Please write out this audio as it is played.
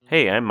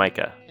Hey, I'm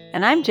Micah.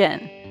 And I'm Jen.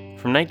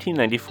 From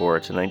 1994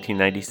 to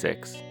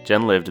 1996,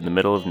 Jen lived in the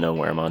middle of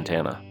nowhere,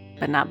 Montana.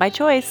 But not by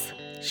choice.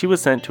 She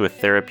was sent to a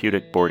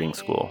therapeutic boarding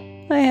school.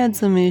 I had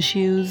some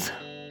issues.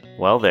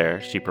 While there,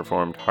 she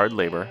performed hard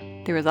labor.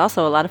 There was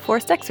also a lot of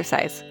forced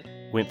exercise.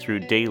 Went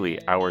through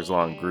daily,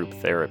 hours-long group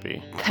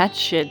therapy. That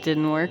shit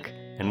didn't work.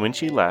 And when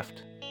she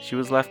left, she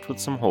was left with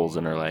some holes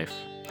in her life.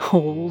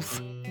 Holes.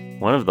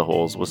 One of the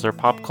holes was her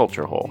pop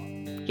culture hole.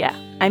 Yeah,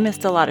 I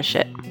missed a lot of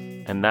shit.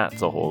 And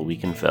that's a hole we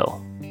can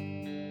fill.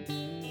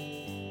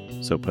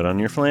 So put on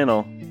your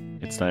flannel.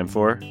 It's time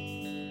for...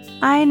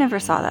 I never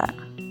saw that.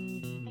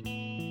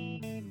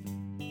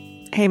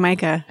 Hey,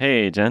 Micah.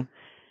 Hey, Jen.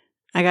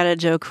 I got a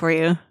joke for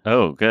you.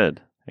 Oh,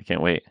 good. I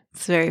can't wait.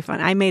 It's very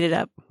fun. I made it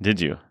up. Did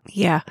you?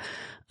 Yeah.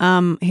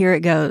 Here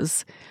it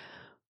goes.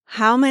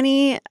 How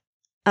many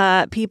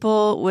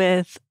people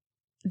with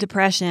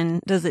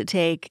depression does it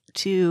take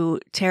to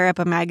tear up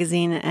a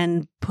magazine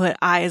and put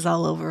eyes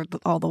all over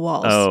all the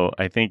walls? Oh,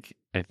 I think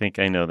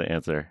I know the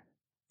answer.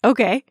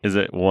 Okay. Is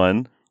it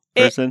one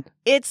person?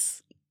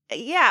 It's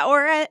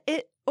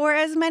or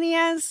as many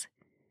as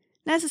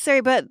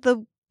necessary, but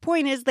the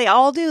point is they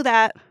all do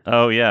that.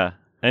 Oh, yeah.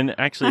 And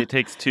actually, it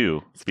takes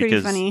two. It's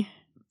pretty funny.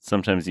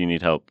 Sometimes you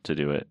need help to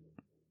do it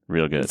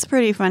real good. It's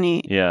pretty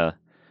funny. Yeah.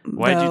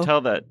 Why'd you tell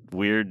that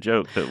weird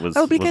joke that was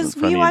because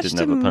wasn't funny we watched and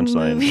didn't have a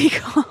punchline? movie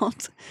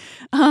called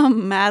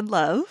Mad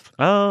Love.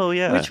 Oh,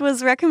 yeah. Which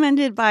was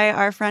recommended by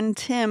our friend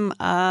Tim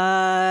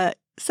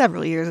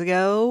several years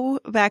ago,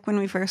 back when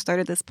we first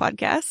started this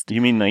podcast. You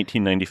mean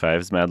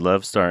 1995's Mad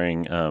Love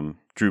starring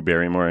Drew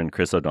Barrymore and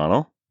Chris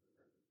O'Donnell?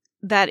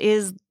 That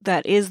is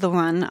the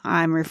one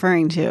I'm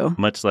referring to.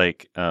 Much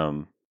like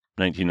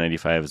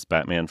 1995's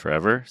Batman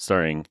Forever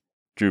starring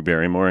Drew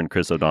Barrymore and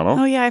Chris O'Donnell.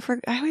 Oh, yeah.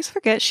 I always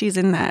forget she's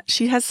in that.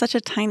 She has such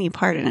a tiny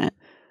part in it.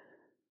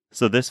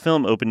 So this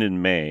film opened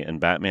in May and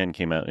Batman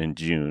came out in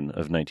June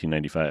of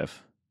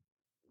 1995.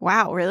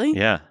 Wow, really?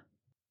 Yeah.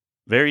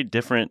 Very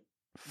different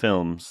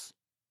films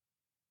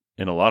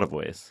in a lot of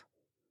ways.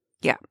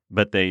 Yeah.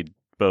 But they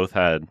both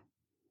had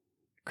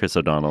Chris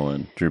O'Donnell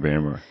and Drew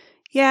Barrymore.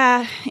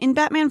 Yeah. In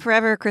Batman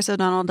Forever, Chris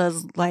O'Donnell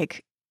does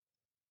like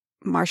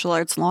martial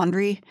arts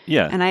laundry.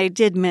 Yeah. And I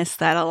did miss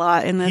that a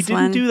lot in this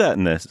one. He didn't do that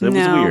in this. It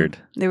was weird.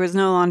 There was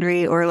no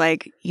laundry or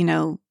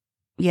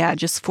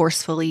just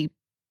forcefully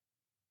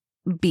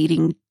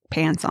beating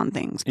pants on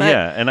things. But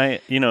yeah. And I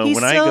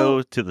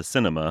go to the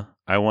cinema,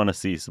 I want to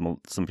see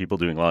some people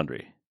doing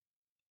laundry.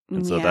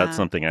 And so that's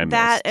something I missed.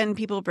 That and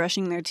people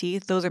brushing their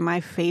teeth, those are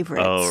my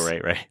favorites. Oh,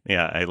 right.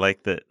 Yeah, I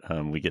like that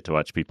we get to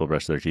watch people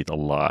brush their teeth a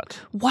lot.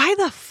 Why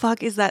the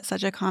fuck is that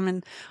such a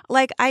common...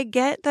 Like, I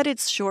get that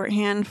it's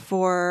shorthand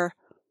for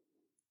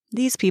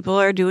these people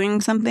are doing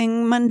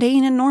something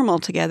mundane and normal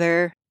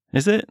together.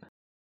 Is it?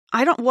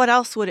 What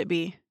else would it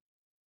be?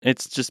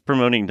 It's just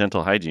promoting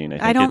dental hygiene.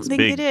 I don't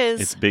think it is.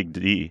 It's Big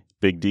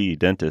D,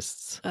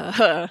 dentists.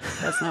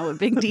 That's not what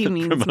Big D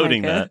means.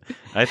 Promoting Micah. that.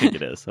 I think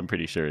it is. I'm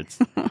pretty sure it's,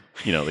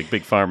 like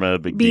Big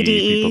Pharma, Big BDE,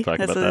 D, people talk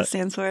about that. That's what it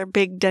stands for.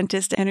 Big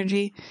Dentist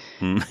Energy.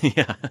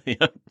 Yeah.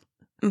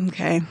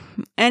 Okay.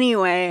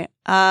 Anyway,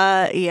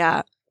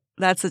 yeah.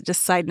 That's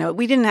just side note.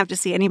 We didn't have to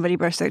see anybody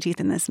brush their teeth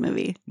in this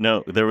movie.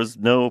 No, there was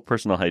no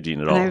personal hygiene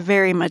at all. And I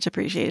very much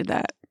appreciated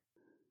that.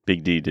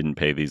 Big D didn't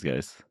pay these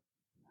guys.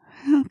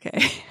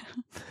 Okay.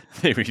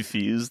 They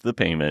refused the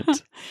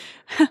payment.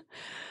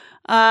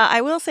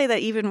 I will say that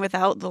even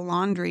without the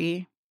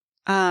laundry,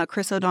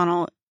 Chris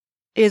O'Donnell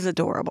is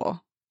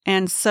adorable.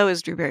 And so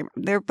is Drew Barrymore.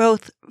 They're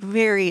both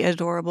very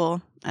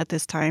adorable at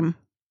this time.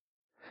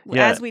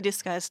 Yeah. As we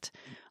discussed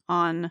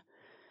on,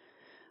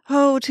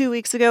 2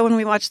 weeks ago when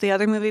we watched the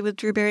other movie with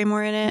Drew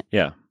Barrymore in it.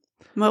 Yeah.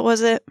 What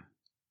was it?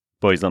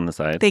 Boys on the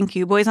Side. Thank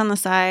you. Boys on the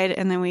Side.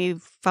 And then we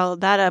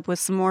followed that up with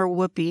some more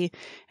Whoopi.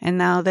 And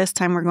now this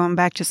time we're going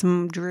back to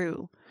some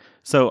Drew.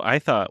 So I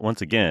thought,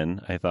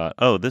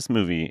 oh, this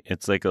movie,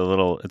 it's like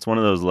it's one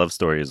of those love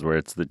stories where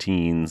it's the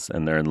teens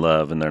and they're in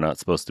love and they're not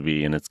supposed to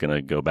be and it's going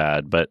to go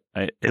bad. But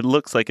it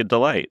looks like a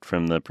delight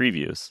from the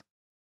previews.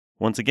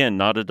 Once again,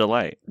 not a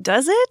delight.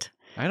 Does it?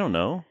 I don't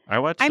know. I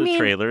watched a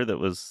trailer that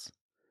was...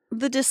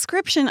 The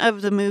description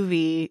of the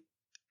movie,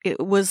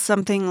 it was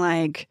something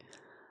like...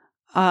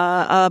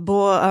 a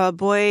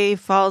boy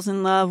falls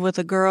in love with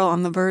a girl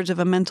on the verge of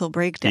a mental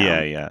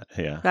breakdown.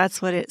 Yeah.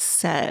 That's what it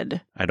said.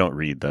 I don't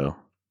read, though.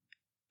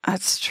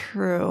 That's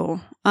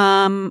true.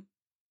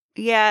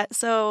 Yeah,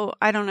 so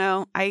I don't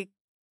know. I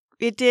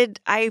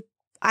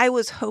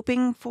was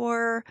hoping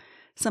for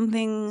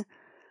something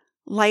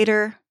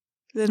lighter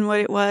than what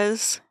it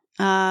was.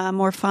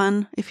 More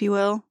fun, if you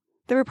will.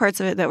 There were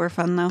parts of it that were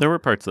fun, though. There were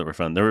parts that were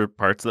fun. There were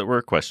parts that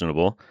were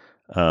questionable.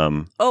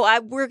 I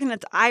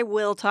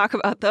will talk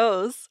about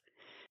those.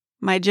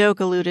 My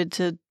joke alluded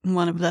to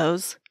one of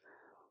those.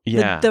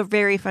 Yeah. The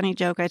very funny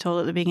joke I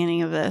told at the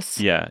beginning of this.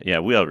 Yeah,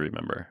 we all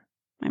remember.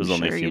 It was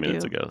only a few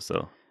minutes ago,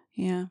 so.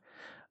 Yeah.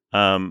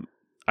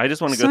 I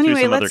just want to go through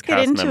some other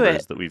cast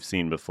members that we've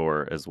seen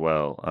before as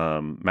well.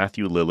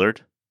 Matthew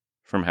Lillard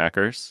from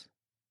Hackers.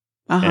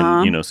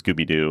 And,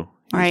 Scooby-Doo.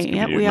 Right,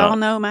 yeah, we all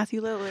know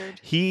Matthew Lillard.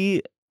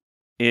 He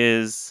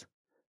is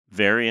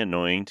very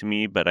annoying to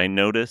me, but I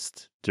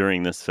noticed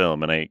during this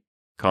film, and I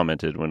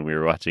commented when we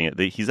were watching it,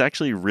 that he's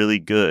actually really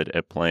good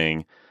at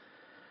playing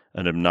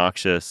an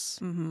obnoxious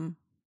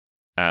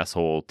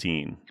asshole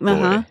teen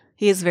boy.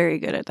 He is very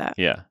good at that.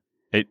 Yeah.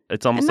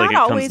 It's almost And like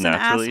not it comes always an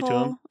naturally to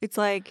asshole. him. It's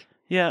like,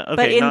 Yeah, okay.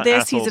 but in not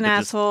this, asshole, he's an but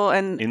just asshole.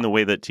 And in the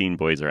way that teen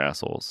boys are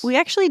assholes. we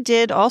actually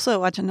did also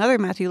watch another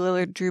Matthew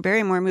Lillard, Drew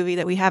Barrymore movie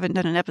that we haven't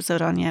done an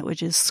episode on yet,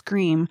 which is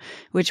Scream,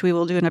 which we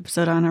will do an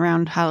episode on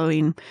around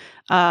Halloween.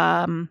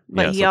 But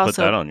yeah, he so also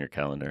put that on your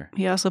calendar.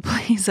 he also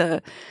plays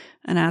an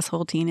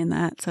asshole teen in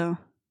that. So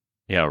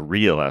Yeah, a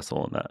real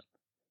asshole in that.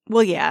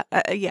 well, yeah,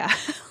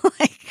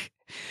 like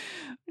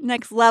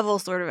next level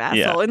sort of asshole.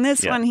 Yeah, In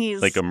this yeah, one,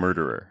 he's like a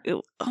murderer.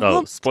 well,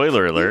 Oh,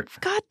 spoiler alert.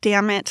 God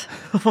damn it!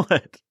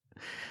 What?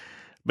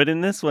 But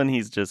in this one,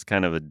 he's just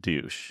kind of a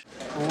douche.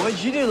 What'd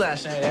you do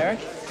last night, Eric?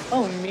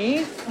 Oh,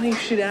 me? Oh, you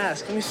should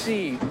ask. Let me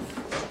see.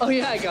 Oh,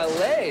 yeah, I got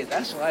laid.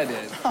 That's what I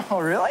did. Oh,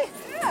 really?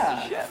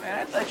 Yeah. Shit, man,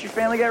 I thought your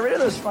family got rid of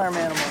those farm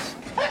animals.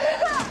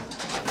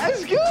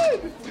 That's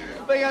good.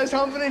 Like I was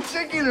humping a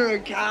chicken or a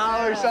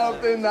cow or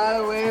something, not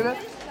a lady.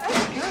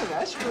 That's good.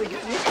 That's really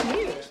good. You're a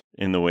comedian.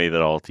 In the way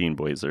that all teen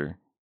boys are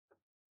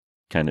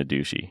kind of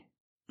douchey.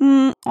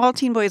 All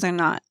teen boys are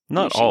not.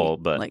 Not douchey all,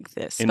 but like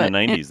this. In the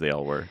 90s, they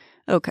all were.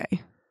 Okay.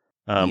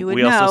 You would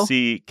We also know.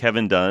 see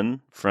Kevin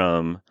Dunn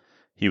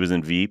he was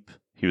in Veep.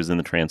 He was in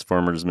the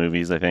Transformers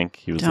movies, I think.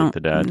 He was like the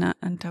dad.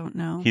 I don't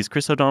know. He's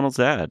Chris O'Donnell's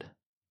dad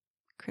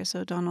Chris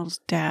O'Donnell's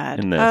dad.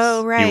 in this.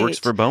 Oh, right. He works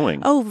for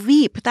Boeing. Oh,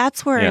 Veep.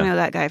 That's where Yeah. I know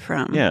that guy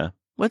from. Yeah.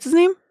 What's his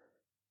name?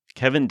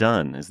 Kevin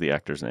Dunn is the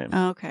actor's name.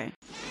 Oh, okay.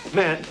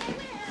 Matt,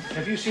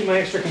 have you seen my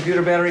extra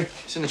computer battery?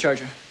 It's in the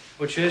charger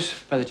Which is?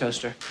 by the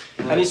toaster.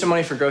 I need some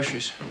money for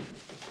groceries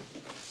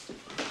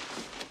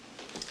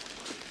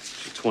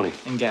 20.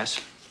 and gas.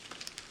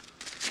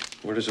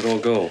 Where does it all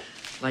go?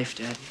 Life,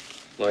 Dad.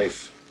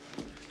 Life.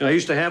 I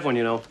used to have one,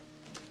 you know.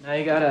 Now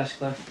you gotta ask,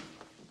 Cliff.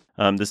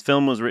 This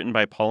film was written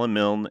by Paula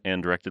Milne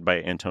and directed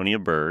by Antonia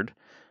Bird.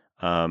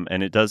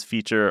 And it does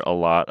feature a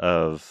lot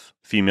of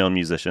female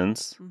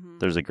musicians.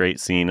 There's a great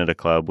scene at a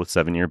club with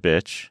 7 Year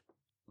Bitch.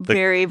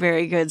 Very,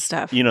 very good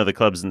stuff. You know, the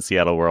clubs in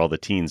Seattle where all the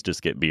teens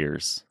just get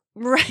beers.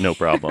 Right. No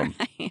problem.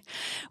 Right.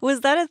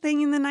 Was that a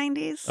thing in the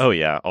 90s? Oh,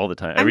 yeah, all the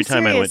time. I'm Every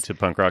time I went serious. to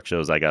punk rock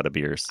shows, I got a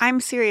beers. I'm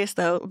serious,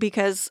 though,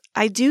 because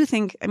I do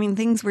think,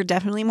 things were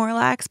definitely more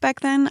lax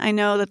back then. I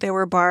know that there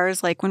were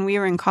bars, like when we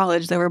were in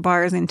college, there were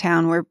bars in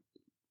town where,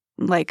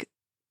 like,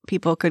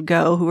 people could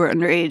go who were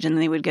underage and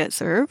they would get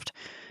served.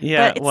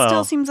 Yeah, but it well,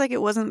 still seems like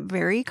it wasn't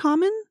very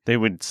common. they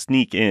would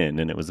sneak in,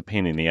 and it was a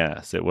pain in the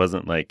ass. It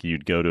wasn't like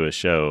you'd go to a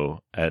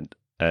show at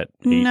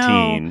 18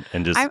 No,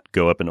 and just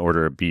go up and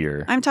order a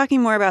beer. I'm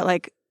talking more about,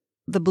 like,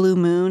 the Blue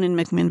Moon in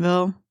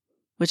McMinnville,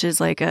 which is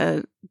like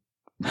a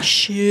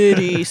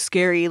shitty,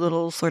 scary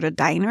little sort of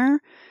diner.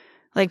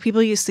 Like,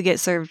 people used to get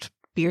served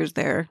beers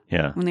there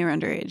Yeah. when they were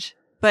underage.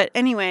 But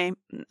anyway,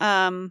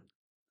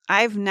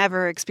 I've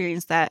never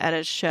experienced that at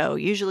a show.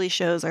 Usually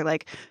shows are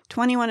like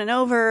 21 and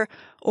over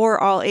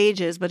or all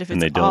ages. But if And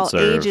it's they don't all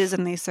serve. ages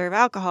and they serve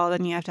alcohol,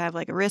 then you have to have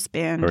like a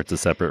wristband. Or it's a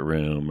separate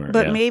room.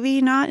 But yeah.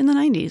 maybe not in the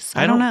 90s.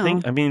 I don't know.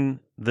 think,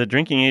 the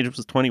drinking age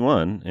was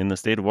 21 in the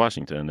state of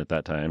Washington at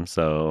that time.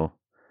 So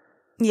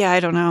Yeah, I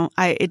don't know.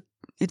 It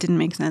didn't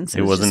make sense.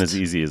 it wasn't just- as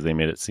easy as they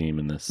made it seem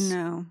in this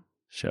No.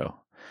 show.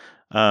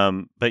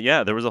 But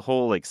yeah, there was a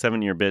whole like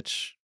 7 Year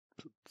Bitch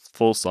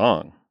full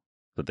song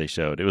that they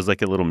showed. It was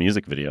like a little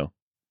music video.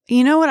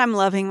 You know what I'm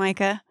loving,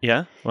 Micah?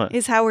 Yeah? What?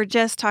 Is how we're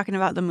just talking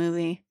about the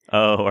movie.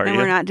 Oh, are and you?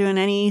 we're not doing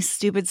any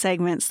stupid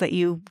segments that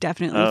you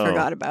definitely Oh.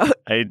 forgot about.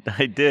 I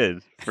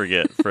did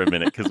forget for a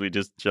minute because we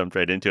just jumped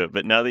right into it.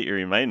 But now that you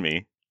remind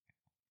me,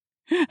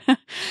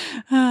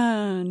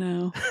 Oh,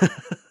 no.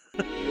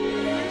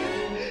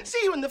 See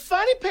you in the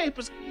funny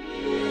papers.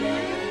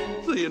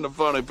 See you in the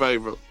funny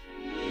papers.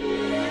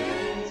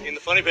 See you in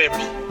the funny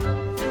papers.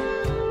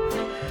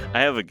 I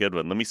have a good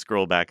one. Let me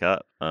scroll back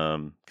up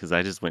because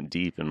I just went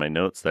deep in my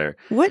notes there.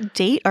 What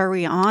date are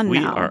we on We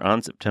now? are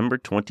on September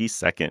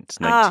 22nd,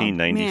 Oh,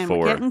 1994. Man,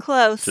 we're getting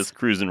close. Just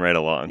cruising right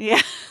along.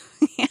 Yeah.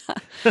 Yeah.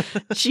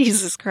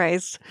 Jesus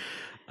Christ.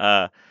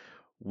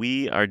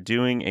 We are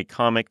doing a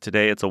comic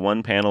today. It's a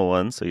one-panel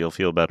one, so you'll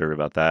feel better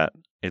about that.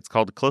 It's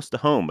called Close to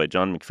Home by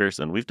John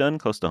McPherson. We've done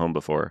Close to Home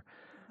before.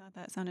 I thought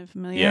that sounded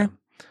familiar.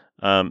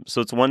 Yeah.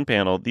 So it's one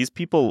panel. These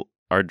people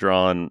are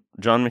drawn.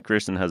 John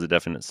McPherson has a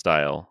definite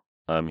style.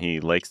 He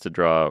likes to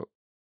draw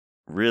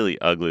really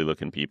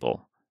ugly-looking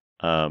people.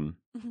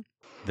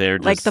 They're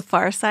just, Like the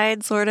Far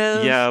Side, sort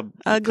of? yeah,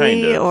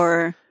 Ugly, kind of.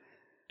 or...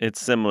 It's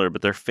similar,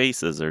 but their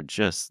faces are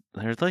just,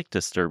 they're like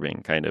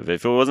disturbing, kind of.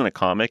 If it wasn't a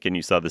comic and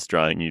you saw this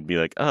drawing, you'd be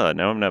like, oh,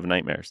 now I'm going to have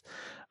nightmares.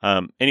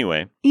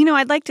 Anyway, You know,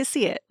 I'd like to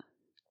see it.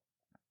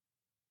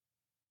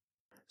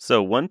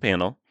 so one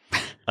panel,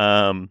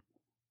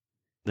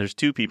 there's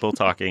two people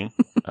talking.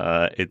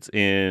 It's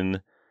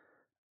in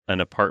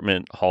an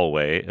apartment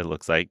hallway, it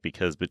looks like,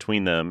 because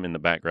between them in the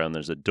background,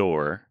 there's a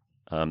door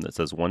that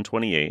says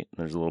 128.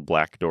 There's a little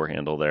black door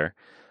handle there.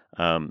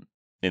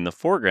 in the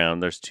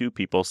foreground, there's two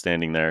people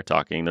standing there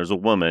talking. There's a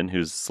woman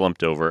who's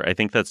slumped over. I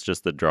think that's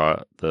just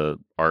the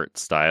art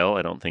style.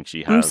 I don't think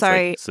she has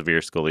sorry. like severe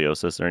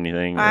scoliosis or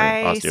anything or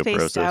I osteoporosis.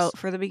 spaced out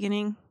for the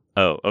beginning.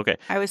 Oh, okay.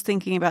 I was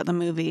thinking about the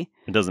movie.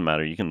 It doesn't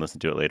matter. You can listen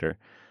to it later.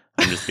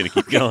 I'm just going to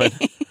keep going.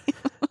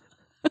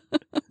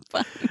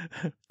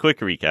 Quick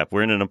recap.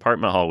 We're in an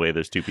apartment hallway.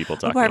 There's two people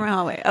talking. Apartment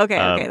hallway.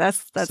 Okay.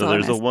 That's so all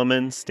there's I a missed.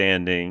 woman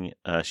standing.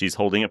 She's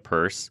holding a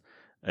purse.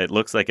 It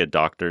looks like a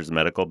doctor's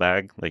medical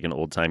bag, like an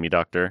old-timey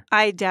doctor.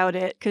 I doubt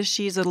it because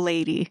she's a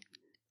lady.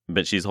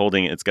 But she's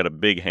holding it. It's got a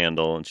big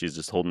handle, and she's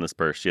just holding this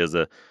purse. She has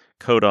a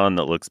coat on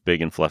that looks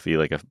big and fluffy,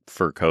 like a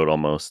fur coat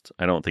almost.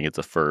 I don't think it's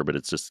a fur, but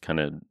it's just kind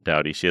of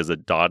dowdy. She has a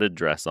dotted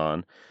dress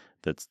on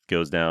that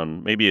goes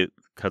down. Maybe it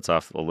cuts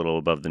off a little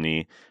above the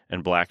knee,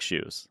 and black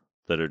shoes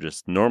that are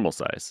just normal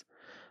size.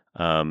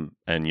 And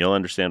you'll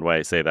understand why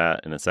I say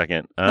that in a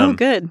second. Oh,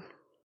 good.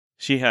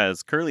 She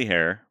has curly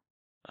hair,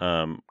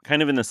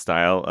 kind of in the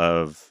style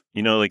of,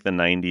 like the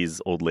 90s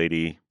old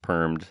lady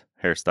permed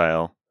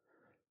hairstyle.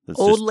 That's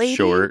Old just lady?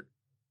 short.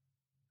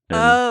 And,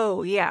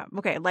 Oh, yeah.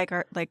 Okay, like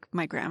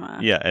my grandma.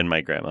 yeah, and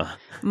my grandma.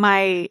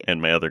 My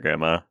And my other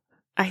grandma.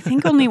 I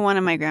think only one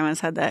of my grandmas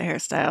had that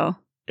hairstyle.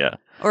 Yeah.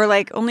 Or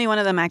like only one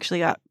of them actually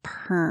got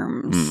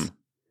perms.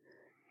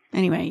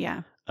 Anyway,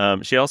 yeah.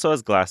 She also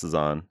has glasses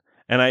on.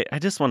 And I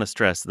just want to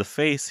stress the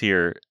face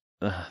here.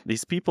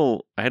 These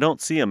people, I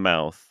don't see a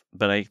mouth,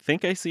 but I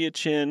think I see a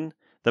chin.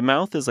 The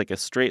mouth is like a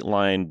straight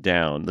line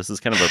down. This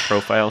is kind of a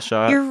profile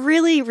shot. You're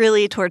really,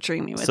 really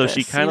torturing me with So this.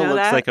 she kind of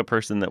looks like a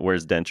person that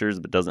wears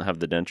dentures but doesn't have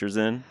the dentures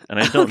in. And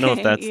I don't know if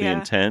Okay, that's the yeah.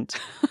 intent.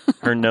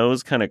 Her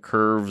nose kind of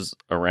curves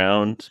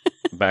around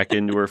back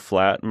into her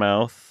flat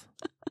mouth.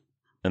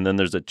 And then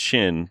there's a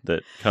chin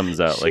that comes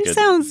out She like a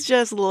sounds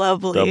just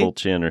lovely. double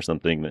chin or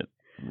something that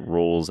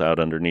rolls out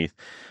underneath.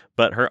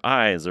 But her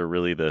eyes are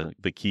really the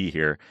key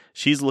here.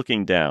 She's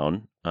looking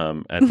down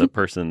at the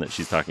person that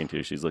she's talking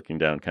to. She's looking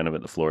down kind of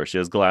at the floor. She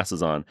has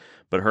glasses on,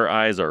 but her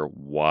eyes are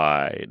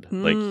wide,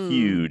 like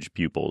huge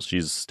pupils.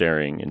 She's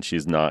staring and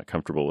she's not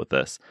comfortable with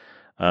this.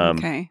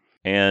 Okay.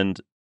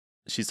 And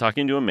she's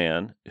talking to a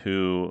man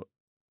who,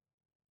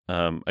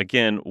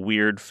 again,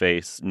 weird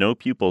face, no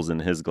pupils in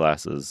his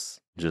glasses,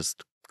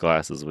 just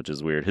glasses, which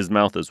is weird. His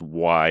mouth is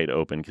wide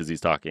open because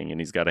he's talking and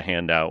he's got a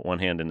hand out, one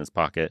hand in his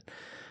pocket.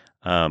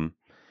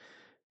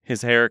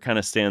 His hair kind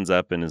of stands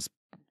up and is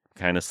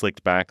kind of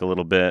slicked back a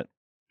little bit.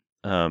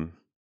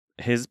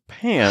 His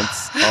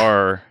pants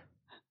are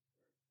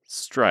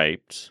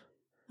striped.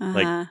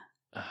 Uh-huh.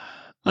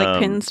 Like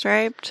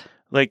pinstriped?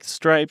 Like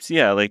stripes,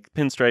 yeah, like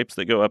pinstripes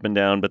that go up and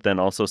down, but then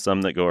also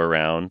some that go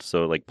around,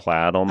 so like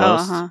plaid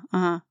almost.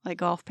 Like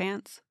golf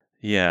pants?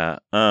 Yeah.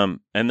 And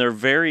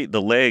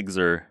the legs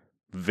are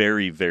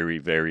very, very,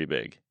 very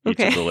big. Each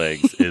Okay. of the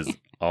legs is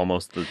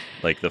almost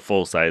the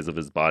full size of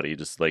his body,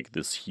 just like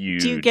this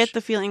huge. Do you get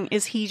the feeling,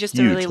 is he just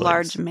a huge really legs.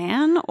 large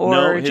man? Or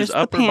No, his just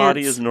upper the pants?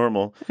 body is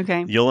normal.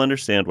 Okay. You'll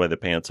understand why the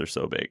pants are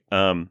so big.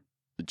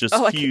 Just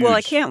huge.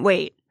 I can't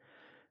wait.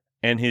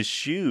 And his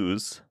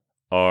shoes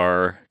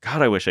are,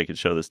 God, I wish I could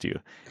show this to you.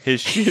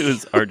 His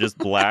shoes are just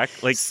black.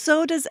 Like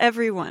So does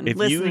everyone if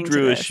listening you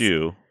drew to a this.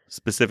 shoe,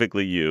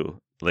 specifically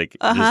you, like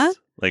Uh-huh. just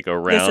like a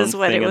round is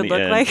what thing it on would the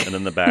look end, like. and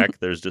in the back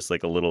there's just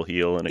like a little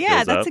heel and it Yeah,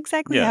 goes that's up.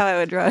 exactly Yeah. how I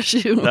would draw a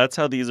shoe. That's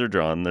how these are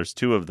drawn. There's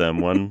two of them,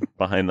 one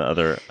behind the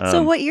other.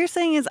 So what you're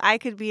saying is I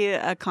could be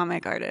a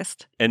comic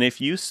artist. And if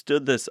you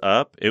stood this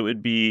up, it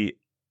would be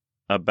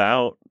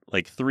about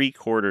like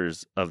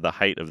 3/4 of the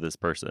height of this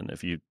person.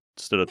 If you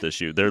stood up this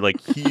shoe, they're like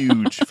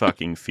huge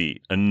fucking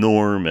feet,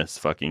 enormous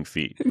fucking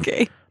feet.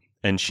 Okay.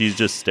 And she's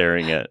just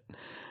staring at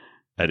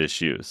his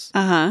shoes.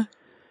 Uh-huh.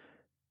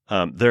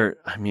 They're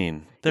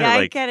Yeah, I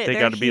like, get it. they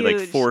They're got to be like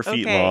huge. 4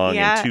 feet Okay, long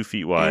yeah. and 2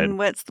 feet wide. And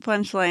what's the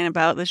punchline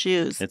about the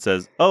shoes? It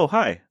says, "Oh,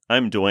 hi,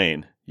 I'm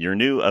Dwayne, your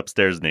new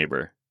upstairs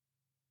neighbor."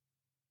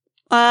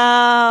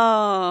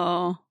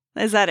 Oh,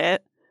 is that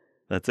it?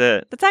 That's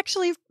it. That's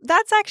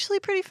actually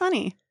pretty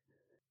funny.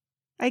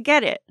 I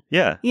get it.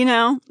 Yeah.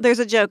 There's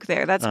a joke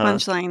there. That's Uh-huh.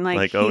 punchline.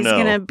 Like, He's oh, no.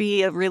 gonna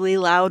be a really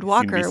loud He's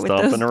gonna be walker with those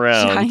stomping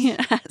around.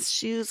 giant ass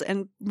shoes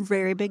and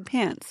very big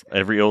pants.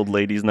 Every old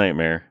lady's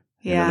nightmare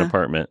in an Yeah.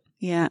 apartment.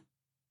 Yeah.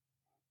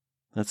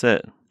 That's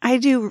it. I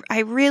do. I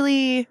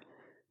really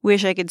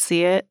wish I could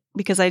see it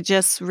because I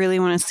just really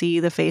want to see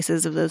the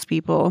faces of those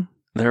people.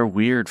 They're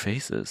weird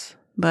faces.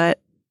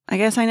 But I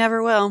guess I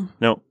never will.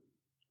 No.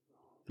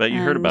 But you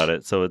heard And- about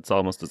it, so it's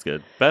almost as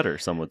good. Better,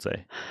 some would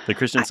say. The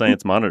Christian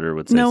Science Monitor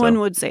would say No so. one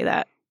would say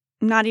that.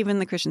 Not even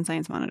the Christian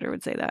Science Monitor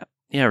would say that.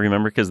 Yeah,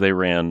 remember? Because they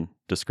ran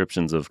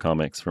descriptions of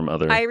comics from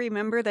other... I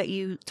remember that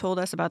you told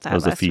us about that That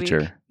was a last week.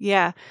 feature.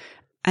 Yeah.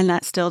 And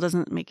that still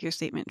doesn't make your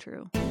statement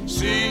true.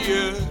 See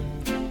you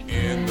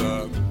in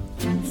the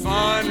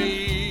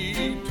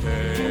funny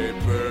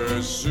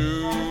paper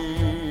soon.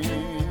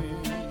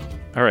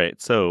 All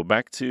right, so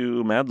back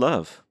to Mad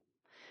Love.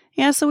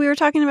 Yeah, so we were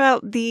talking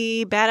about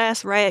the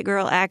Badass Riot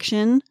Girl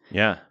action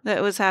Yeah.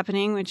 that was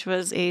happening, which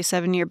was a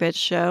 7-Year Bitch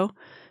show,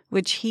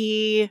 which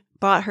he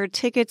bought her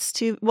tickets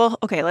to. Well,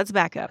 okay, let's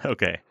back up.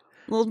 Okay.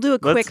 We'll do a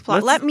quick plot.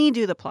 let's- Let me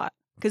do the plot.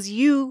 because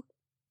you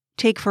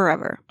take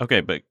forever.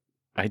 Okay, but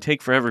I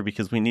take forever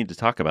because we need to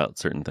talk about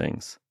certain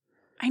things.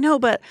 I know,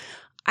 but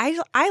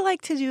I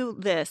like to do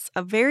this,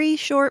 a very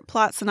short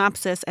plot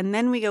synopsis, and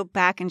then we go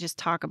back and just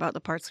talk about the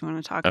parts we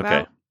want to talk Okay.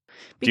 about.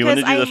 Do you want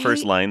to do Because the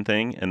first line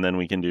thing, and then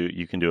you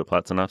can do a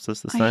plot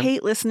synopsis this time? I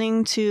hate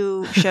listening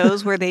to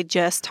shows where they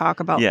just talk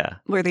about, Yeah.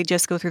 where they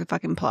just go through the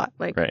fucking plot.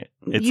 Like, Right.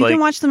 It's you like can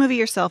watch the movie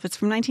yourself. It's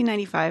from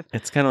 1995.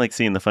 it's kind of like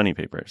seeing the funny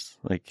papers.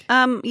 Like,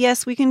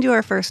 Yes, we can do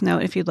our first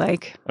note if you'd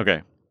like.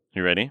 okay,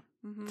 you ready?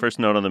 Mhm. First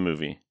note on the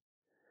movie,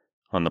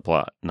 on the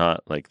plot,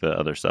 not like the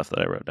other stuff that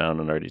I wrote down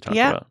and already talked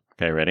Yeah. about.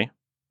 Okay, ready?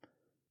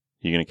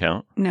 You gonna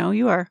count? No,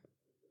 you are.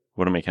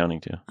 What am I counting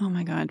to? Oh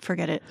my God,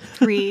 forget it.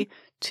 3,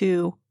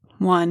 2,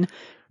 1.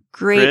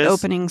 Great Chris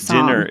opening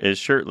song. Dinner is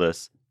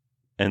shirtless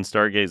and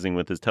stargazing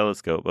with his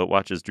telescope, but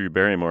watches Drew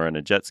Barrymore on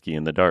a jet ski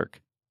in the dark.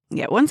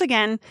 Yeah, once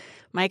again,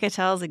 Micah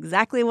tells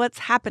exactly what's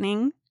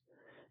happening.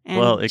 And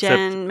Well, except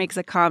Jen makes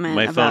a comment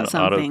My phone about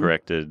something.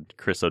 auto-corrected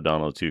Chris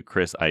O'Donnell to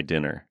Chris I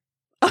Dinner.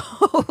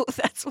 Oh,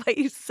 that's why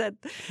you said.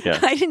 Yeah.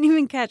 I didn't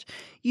even catch.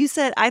 You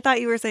said, I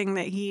thought you were saying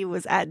that he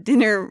was at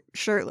dinner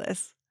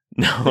shirtless,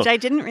 No. which I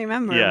didn't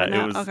remember. Yeah, but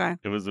now, it was okay.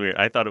 it was weird.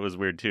 I thought it was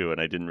weird too,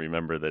 and I didn't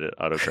remember that it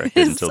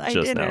autocorrected until Chris, I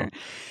just now. dinner.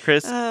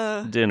 Chris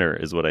Uh, Dinner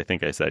is what I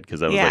think I said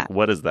because I was Yeah. like,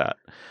 "What is that?"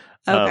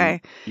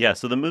 Okay. Yeah.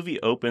 So the movie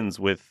opens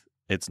with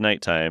it's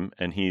nighttime,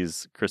 and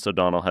Chris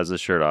O'Donnell has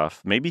his shirt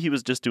off. Maybe he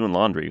was just doing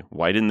laundry.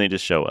 Why didn't they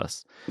just show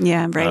us?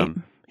 Yeah, right.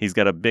 He's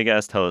got a big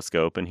ass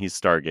telescope, and he's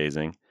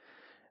stargazing,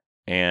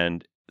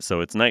 and so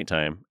it's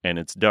nighttime, and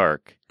it's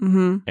dark,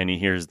 Mm-hmm. and he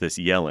hears this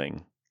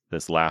yelling,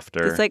 this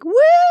laughter. It's like,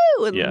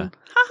 woo! And Yeah.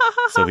 ha ha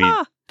ha So he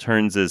ha.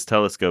 turns his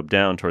telescope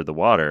down toward the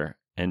water,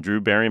 and Drew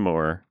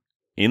Barrymore,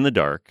 in the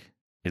dark,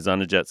 is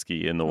on a jet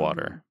ski in the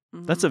water.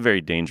 Mhm. That's a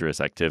very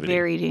dangerous activity.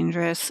 Very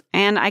dangerous.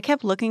 And I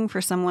kept looking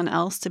for someone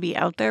else to be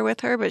out there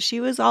with her, but she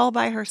was all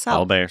by herself.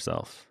 All by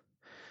herself.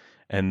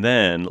 And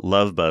then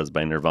Love Buzz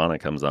by Nirvana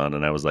comes on,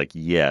 and I was like,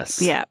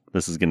 yes, Yeah.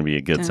 this is going to be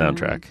a good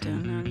soundtrack.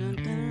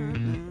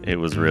 It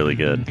was really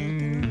good.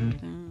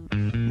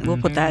 We'll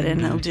put that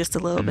in just a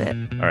little bit,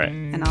 All right.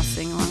 and I'll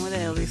sing along with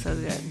it. It'll be so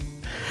good.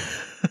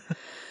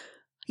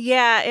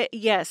 Yeah,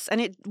 yes,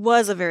 and it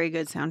was a very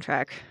good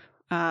soundtrack.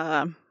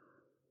 And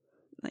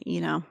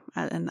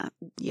that,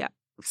 yeah.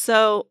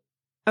 So,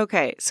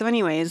 okay. So,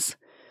 anyways,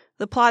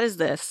 the plot is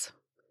this: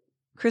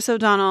 Chris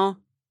O'Donnell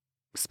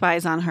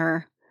spies on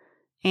her,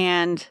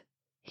 and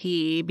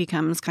he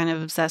becomes kind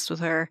of obsessed with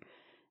her.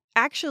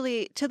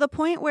 Actually, to the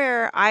point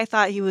where I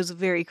thought he was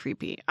very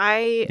creepy.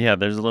 Yeah,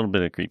 there's a little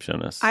bit of creep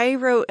showness. I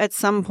wrote at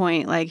some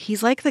point, like,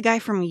 he's like the guy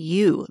from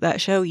You, that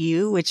show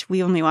You, which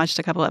we only watched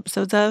a couple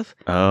episodes of.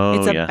 oh,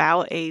 It's yeah.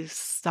 about a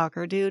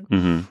stalker dude.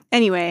 hmm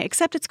Anyway,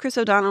 except it's Chris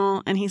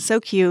O'Donnell, and he's so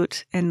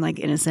cute and, like,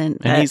 innocent.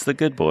 And that he's the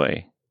good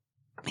boy.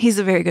 he's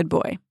a very good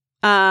boy.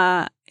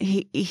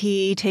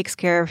 He takes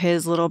care of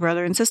his little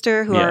brother and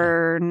sister who Yeah.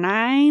 are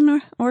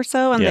 9 or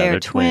so, and yeah, they're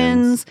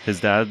twins. His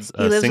dad's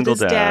He a lives with single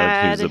his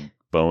dad who's dad. a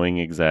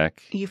Boeing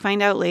exec. You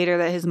find out later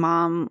that his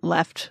mom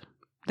left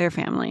their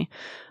family.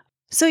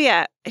 So,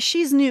 yeah,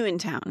 she's new in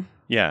town.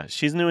 Yeah,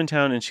 she's new in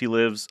town and she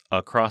lives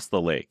across the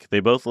lake.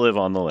 They both live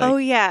on the lake. Oh,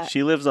 yeah.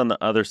 She lives on the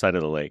other side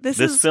of the lake. This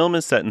This is- film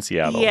is set in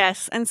Seattle.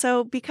 Yes. And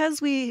so because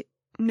we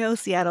know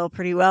Seattle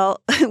pretty well,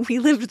 we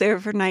lived there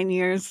for 9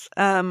 years.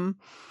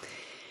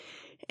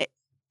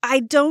 I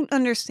don't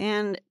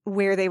understand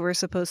where they were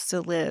supposed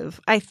to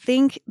live. I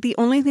think the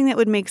only thing that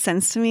would make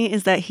sense to me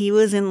is that he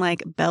was in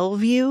like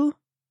Bellevue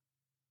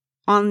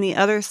on the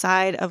other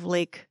side of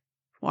Lake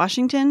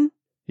Washington.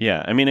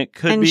 Yeah, I mean, it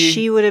could and be,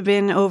 she would have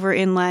been over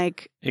in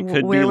like, It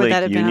could where be would Lake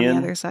that have been on Union.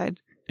 the other side?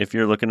 if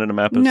you're looking at a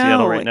map of No,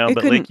 Seattle right now, it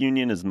but couldn't. Lake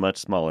Union is much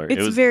smaller.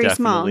 It's it was very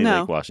definitely small, no.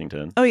 Lake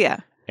Washington. Oh, yeah.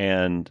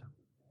 And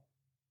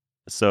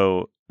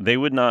so they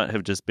would not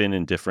have just been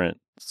in different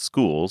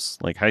schools,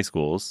 like high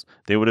schools.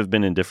 They would have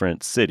been in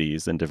different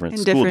cities and different,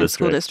 In school, different districts.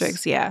 school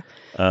districts, yeah.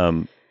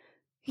 Um,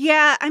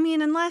 Yeah, I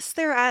mean, unless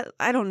they're at,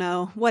 I don't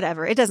know,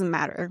 whatever. It doesn't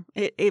matter.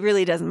 It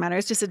really doesn't matter.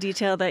 It's just a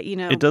detail that, you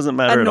know, it doesn't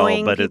matter at all,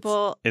 annoying but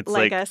people it's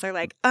like like us are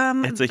like,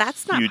 it's a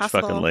that's not huge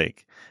possible. fucking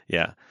lake.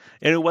 Yeah.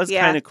 And it was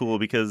Yeah. kind of cool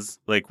because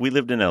like we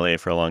lived in LA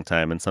for a long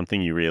time, and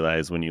something you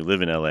realize when you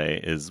live in LA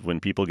is when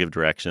people give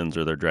directions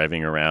or they're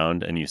driving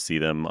around and you see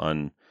them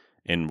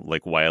in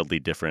like wildly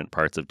different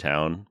parts of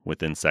town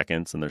within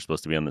seconds and they're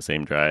supposed to be on the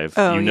same drive.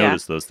 Oh, you yeah.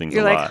 notice those things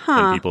You're a like, lot. huh,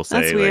 And people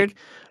that's say weird. like,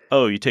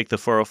 oh, you take the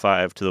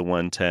 405 to the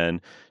 110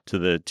 to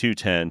the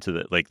 210 to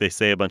the, like they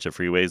say a bunch of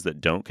freeways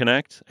that don't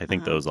connect. I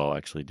think Uh-huh. those all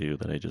actually do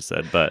that I just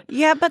said. But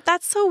Yeah, but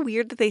that's so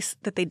weird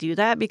that they do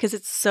that because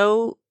it's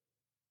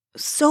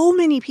so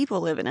many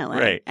people live in LA.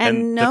 right. And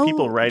the know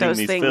people writing those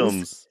these things.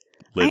 films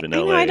live in I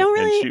know, LA I don't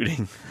and really-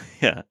 shooting.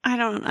 Yeah. I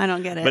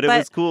don't get it. But it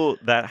was cool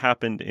that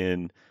happened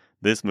in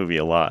this movie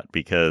a lot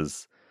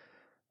because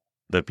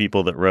the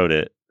people that wrote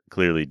it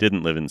clearly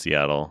didn't live in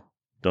Seattle.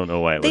 Don't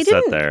know why it They was set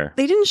didn't- there.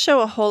 They didn't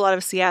show a whole lot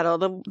of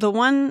Seattle. The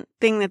one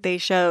thing that they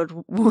showed,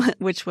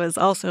 which was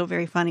also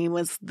very funny,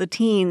 was the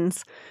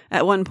teens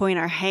at one point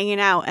are hanging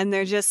out and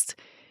they're just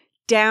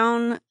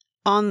down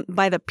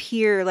by the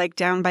pier, like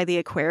down by the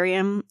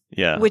aquarium,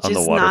 Yeah, which on the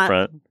is not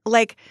waterfront.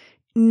 like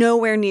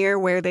nowhere near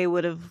where they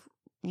would have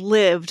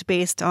lived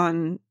based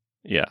on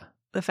Yeah.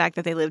 the fact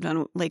that they lived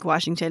on Lake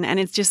Washington. And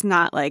it's just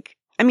not like,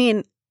 I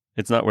mean,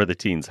 It's not where the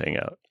teens hang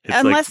out. It's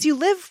unless you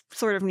live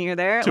sort of near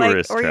there,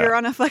 tourist or trap you're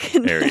on a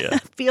fucking area.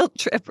 field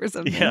trip or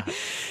something. Yeah.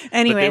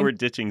 Anyway, But they were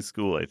ditching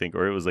school, I think,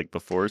 or it was like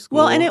before school.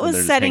 Well, and it was they're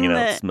just setting hanging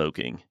the- out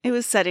smoking. it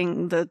was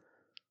setting the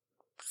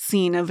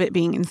scene of it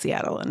being in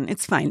Seattle, and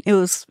it's fine. It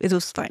was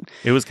fine.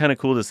 It was kind of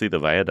cool to see the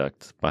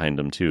viaduct behind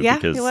them too, Yeah,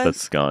 because it was.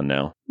 that's gone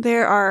now.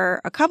 There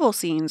are a couple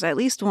scenes, at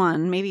least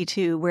one, maybe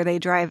two, where they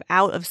drive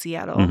out of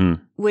Seattle, Hmm.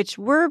 which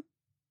were,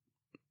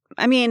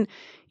 I mean,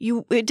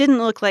 it didn't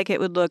look like it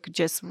would look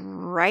just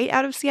right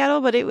out of Seattle,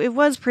 but it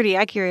was pretty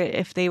accurate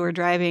if they were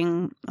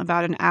driving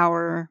about an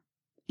hour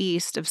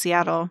east of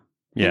Seattle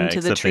Yeah, into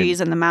the except trees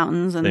and the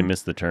mountains. And They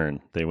missed the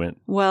turn. They went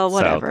well, south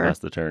whatever.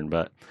 past the turn,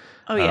 but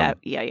Oh yeah,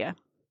 yeah.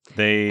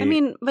 they. I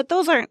mean, but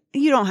those aren't.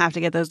 You don't have to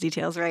get those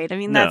details right. I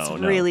mean, that's no.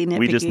 really nitpicky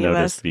We just of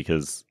noticed us.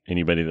 because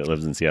anybody that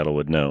lives in Seattle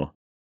would know.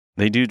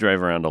 They do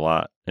drive around a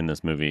lot in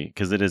this movie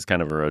because it is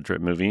kind of a road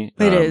trip movie.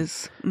 It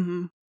is.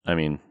 Mm-hmm. I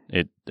mean,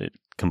 it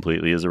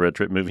completely is a road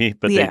trip movie,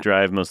 but Yeah. they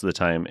drive most of the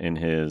time in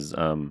his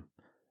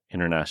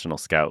International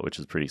Scout, which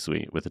is pretty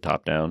sweet with the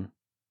top down.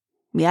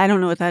 Yeah, I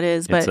don't know what that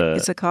is, but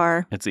It's it's a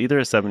car It's either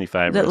a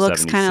 75 or that a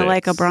looks 76. kind of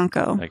like a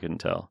Bronco. I couldn't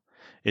tell.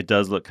 It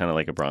does look kind of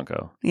like a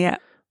Bronco, Yeah.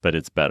 but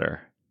it's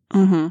better.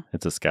 Mm-hmm.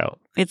 It's a Scout.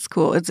 It's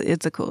cool. It's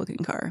a cool looking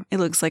car. It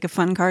looks like a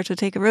fun car to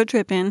take a road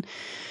trip in.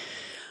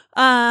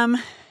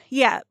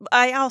 Yeah.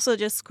 I also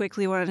just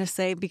quickly wanted to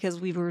say, because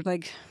we were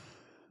like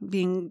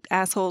being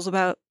assholes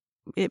about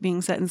it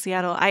being set in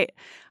Seattle, I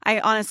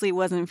honestly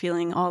wasn't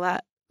feeling all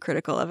that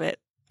critical of it.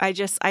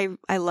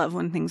 I love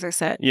when things are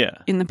set Yeah.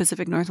 in the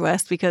Pacific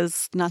Northwest,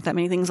 because not that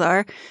many things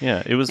are.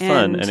 Yeah. It was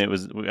fun. And-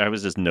 And I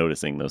was just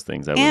noticing those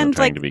things. I wasn't And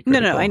trying like, to be no,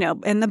 critical. I know.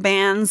 And the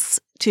bands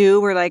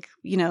too were like,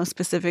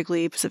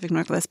 specifically Pacific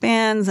Northwest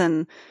bands,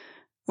 and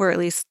were at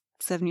least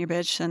 7 Year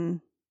Bitch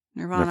and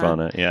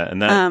Nirvana. Yeah.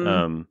 And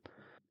that,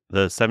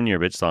 the 7 Year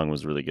Bitch song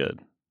was really good.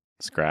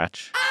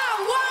 Scratch.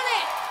 I want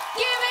it!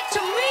 Give it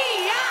to me!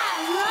 I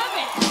love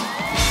it!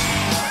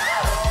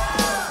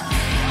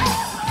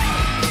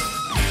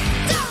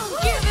 Don't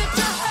give it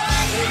to her!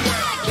 You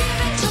gotta give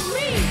it to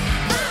me!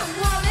 I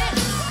want it!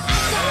 I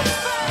saw it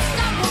first,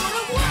 I want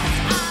it once!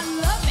 I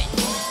love it!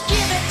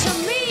 Give it to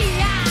me!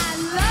 I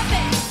love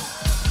it!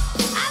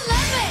 I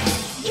love it!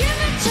 Give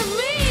it to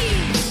me!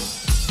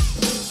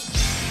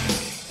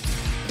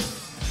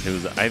 It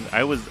was,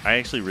 I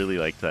actually really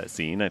liked that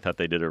scene. I thought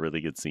they did a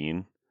really good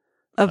scene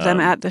of them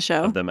at the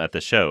show. of them at the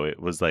show. It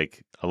was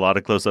like a lot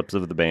of close ups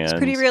of the band. It's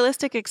pretty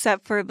realistic,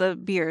 except for the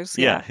beers.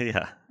 Yeah.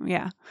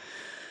 Yeah.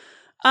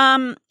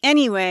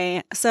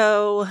 Anyway,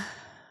 so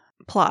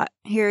plot.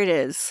 Here it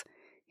is.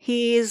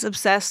 He's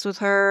obsessed with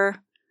her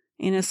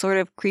in a sort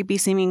of creepy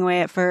seeming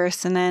way at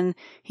first, and then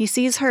he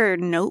sees her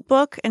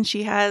notebook, and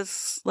she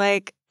has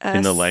like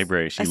In the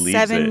library, she a leaves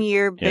 7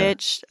 year Yeah.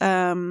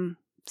 bitch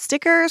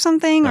sticker or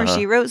something, or Uh-huh.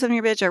 she wrote 7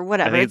 Year Bitch or I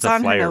whatever. think It's it's a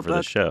on her flyer for the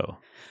notebook. show.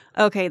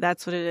 Okay,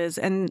 that's what it is.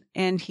 And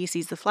he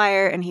sees the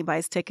flyer, and he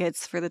buys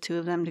tickets for the two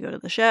of them to go to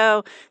the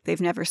show. They've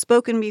never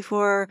spoken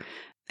before,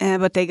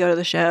 but they go to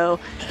the show.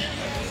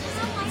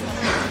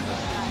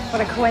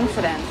 What a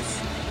coincidence.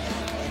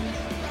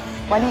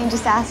 Why didn't you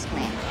just ask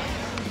me?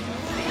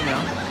 No.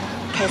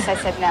 In case I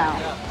said no.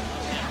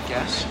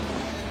 Guess.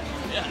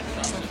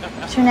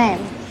 What's your name?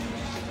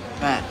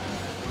 Matt.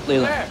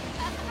 Leland.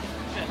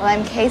 Well,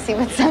 I'm Casey,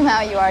 but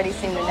somehow you already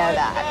seem to know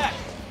that.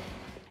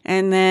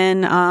 And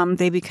then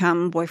they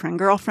become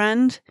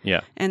boyfriend-girlfriend,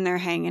 Yeah. and they're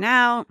hanging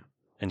out.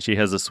 And she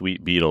has a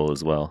sweet beetle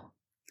as well.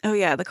 Oh,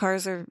 yeah, the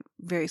cars are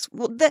very...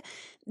 Well,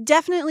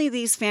 definitely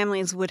these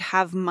families would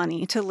have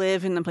money to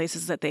live in the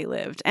places that they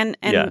lived. And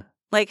Yeah.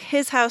 like,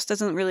 his house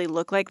doesn't really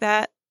look like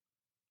that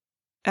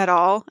at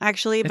all,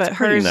 actually, but It's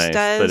pretty hers nice,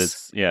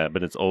 does.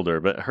 but it's older.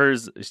 But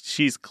hers,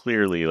 she's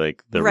clearly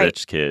like the Right.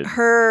 rich kid.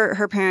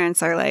 Her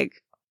parents are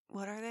like,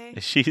 what are they?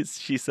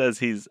 She says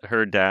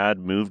her dad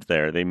moved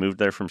there. They moved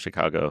there from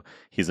Chicago.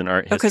 He's an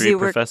art 'cause history he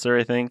worked- professor,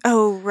 I think.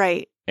 Oh,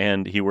 right.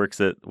 And he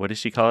works at, what does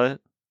she call it?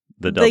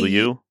 The The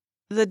W?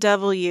 The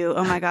W.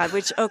 Oh my God.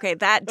 Which, okay,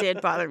 that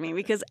did bother me,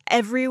 because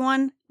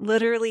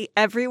literally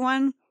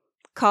everyone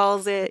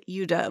calls it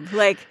UW.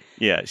 Like,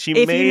 Yeah, she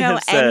if may you know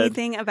have said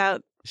anything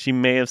about, she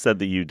may have said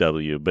the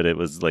UW, but it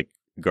was like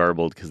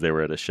garbled because they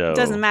were at a show. it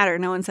doesn't matter.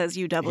 No one says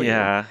UW.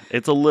 Yeah,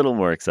 it's a little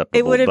more acceptable.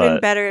 It would have been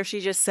but- better if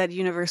she just said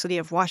University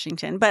of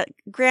Washington. But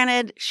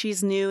granted,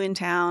 she's new in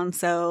town,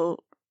 so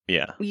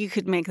Yeah, you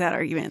could make that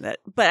argument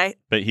but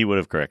but he would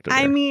have corrected her.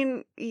 I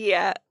mean,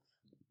 yeah.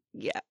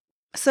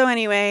 So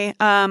anyway,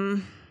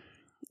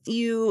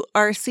 you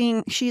are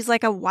seeing she's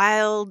like a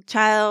wild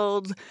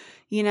child.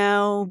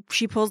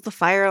 She pulls the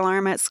fire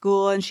alarm at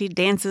school, and she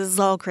dances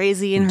all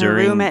crazy in her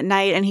room at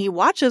night, and he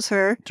watches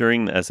her.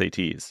 During the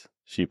SATs,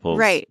 she pulls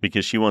Right.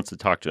 because she wants to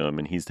talk to him,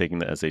 and he's taking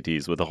the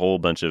SATs with a whole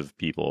bunch of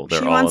people. They're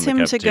She all wants in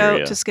the him to cafeteria.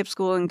 go to skip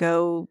school and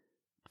go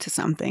to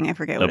something. I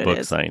forget A what it book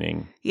is.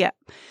 signing. Yeah.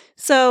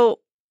 So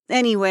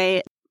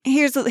anyway,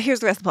 here's the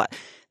rest of the plot.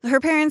 Her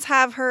parents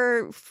have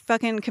her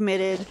fucking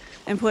committed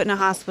and put in a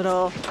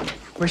hospital.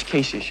 Where's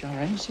Casey? Is she all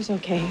right? She's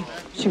okay.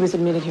 She was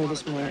admitted here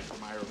this morning.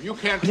 You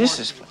can't. What is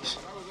this place?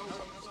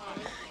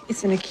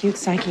 It's an acute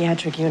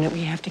psychiatric unit.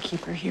 We have to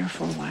keep her here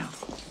for a while.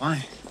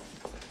 Why?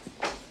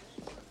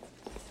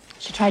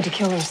 She tried to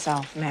kill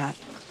herself, Matt.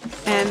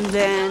 And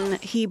then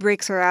he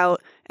breaks her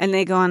out and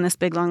they go on this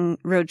big long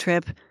road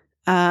trip.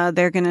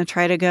 They're going to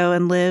try to go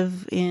and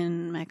live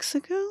in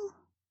Mexico.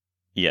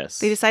 Yes.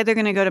 They decide they're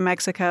going to go to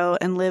Mexico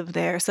and live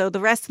there. So the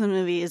rest of the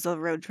movie is a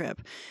road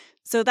trip.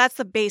 So that's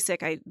the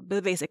basic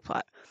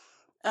plot.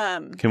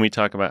 Can we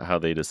talk about how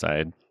they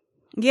decide?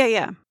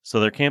 Yeah. So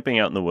they're camping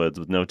out in the woods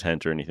with no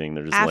tent or anything.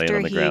 They're just laying After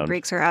on the he ground.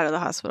 breaks her out of the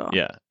hospital.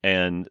 Yeah.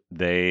 And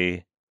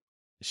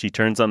she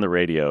turns on the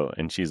radio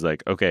and she's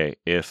like, okay,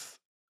 if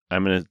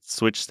I'm going to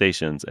switch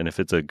stations, and if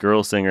it's a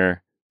girl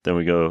singer, then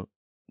we go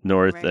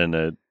north, Right. and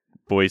a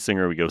boy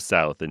singer, we go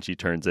south. And she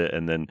turns it,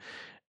 and then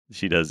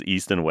she does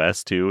east and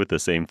west too with the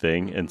same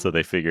thing. Mm-hmm. And so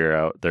they figure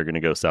out they're going to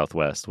go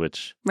southwest,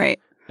 which, Right.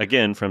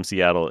 again, from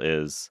Seattle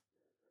is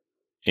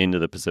into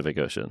the Pacific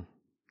Ocean.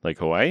 Like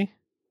Hawaii?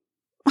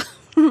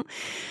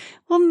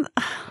 Well,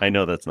 I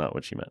know that's not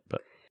what she meant,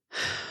 but.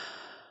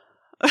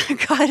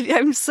 God,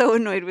 I'm so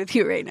annoyed with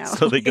you right now.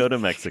 So they go to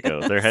Mexico.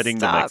 They're heading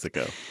Stop. to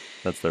Mexico.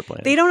 That's their plan.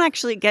 They don't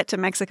actually get to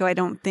Mexico, I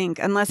don't think,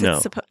 unless No.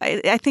 it's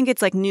I think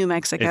it's like New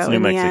Mexico. It's New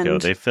in Mexico. The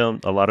end. They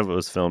filmed a lot of it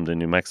was filmed in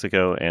New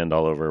Mexico and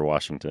all over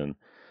Washington,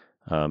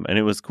 and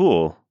it was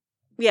cool.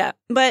 Yeah,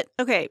 but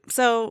okay.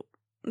 So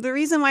the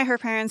reason why her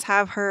parents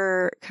have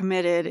her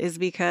committed is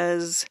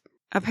because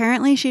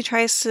apparently she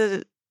tries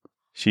to.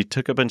 She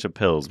took a bunch of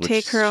pills, which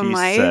Take her own she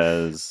life?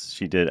 says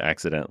she did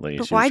accidentally.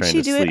 But She was why'd trying she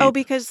to do sleep. it? Oh,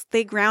 because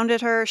they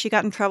grounded her. She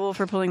got in trouble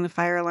for pulling the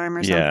fire alarm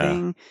or Yeah.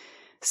 something.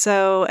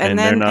 So And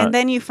they're not- and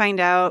then you find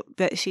out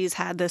that she's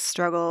had this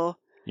struggle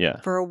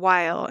Yeah, for a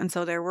while, and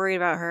so they're worried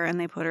about her, and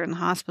they put her in the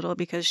hospital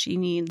because she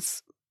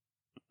needs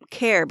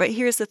care. But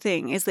here's the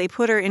thing: is they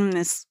put her in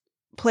this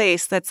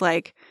place that's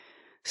like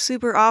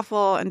super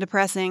awful and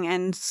depressing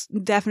and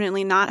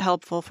definitely not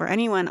helpful for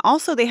anyone.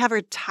 Also, they have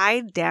her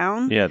tied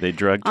down. yeah. They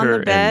drugged On the her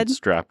bed? and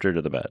strapped her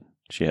to the bed.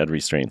 She had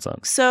restraints on.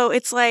 So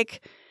it's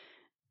like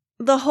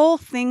the whole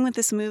thing with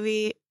this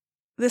movie,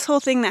 this whole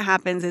thing that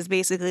happens is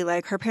basically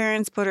like her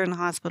parents put her in the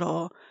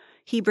hospital,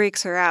 he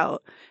breaks her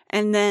out,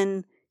 and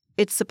then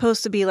it's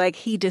supposed to be like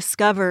he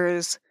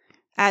discovers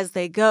as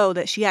they go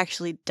that she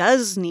actually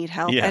does need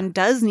help Yeah. and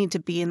does need to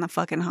be in the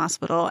fucking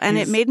hospital. And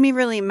He's- it made me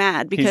really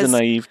mad He's because a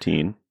naive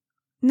teen.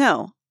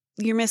 no,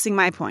 you're missing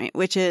my point,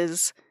 which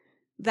is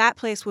that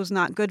place was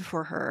not good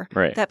for her.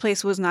 Right. That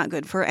place was not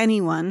good for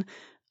anyone.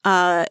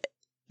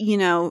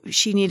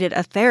 She needed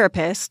a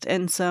therapist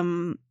and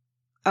some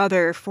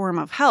other form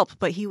of help,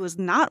 but he was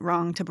not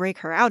wrong to break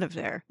her out of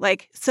there.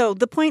 Like, so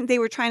the point they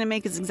were trying to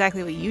make is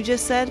exactly what you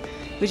just said,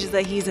 which is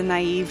that he's a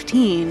naive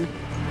teen.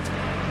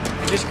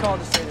 Just called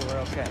to say that we're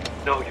okay.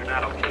 No, you're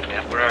not okay,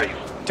 Matt. Where are you?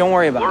 Don't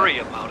worry about Worry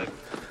about it.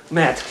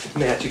 Matt,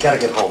 you gotta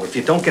get home. If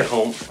you don't get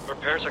home, her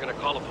parents are gonna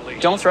call the police.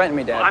 it. Don't threaten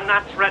me, Dad. I'm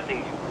not threatening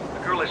you.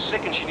 The girl is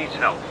sick and she needs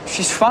help.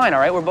 She's fine, all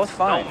right? We're both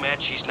fine. No,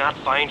 Matt, she's not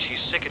fine. She's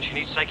sick and she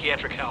needs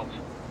psychiatric help.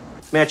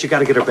 Matt, you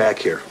gotta get her back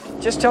here.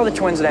 Just tell the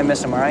twins that I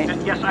miss them, all right?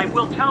 Yes, I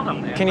will tell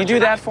them that. Can you do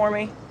that for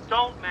me?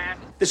 Don't, Matt.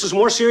 This is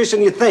more serious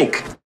than you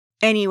think.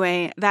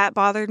 Anyway, that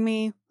bothered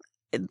me.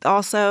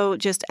 Also,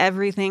 just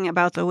everything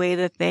about the way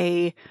that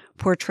they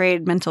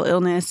portrayed mental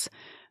illness.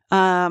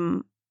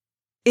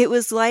 It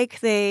was like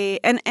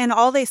and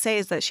all they say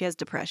is that she has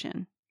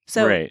depression.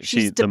 So right.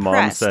 she's The mom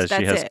depressed. says she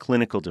That's has it.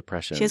 clinical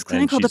depression. She has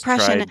clinical and she's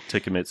depression. tried to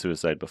commit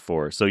suicide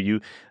before. So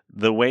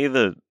the way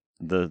the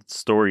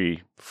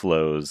story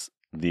flows,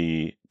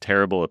 the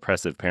terrible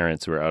oppressive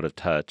parents who are out of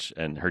touch,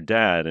 and her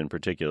dad in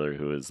particular,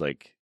 who is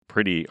like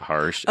pretty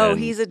harsh. Oh, and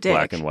he's a dick.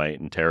 black and white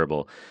and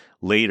terrible.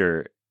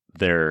 Later,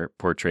 they're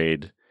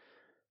portrayed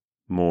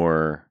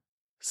more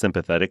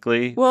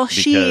sympathetically. Well,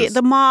 because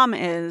the mom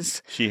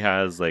is. she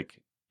has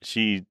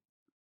she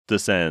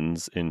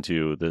descends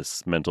into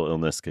this mental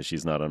illness because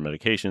she's not on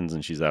medications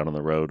and she's out on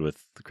the road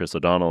with Chris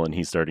O'Donnell, and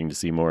he's starting to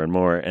see more and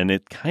more. And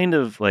it kind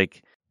of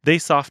like they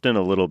soften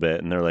a little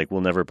bit and they're like,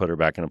 we'll never put her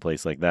back in a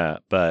place like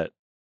that. But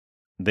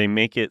the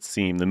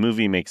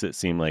movie makes it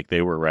seem like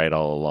they were right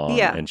all along,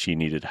 Yeah. and she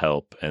needed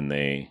help and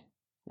they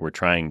were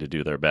trying to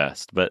do their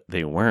best, but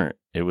they weren't.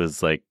 It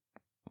was like,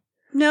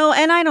 No,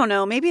 and I don't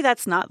know. Maybe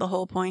that's not the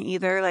whole point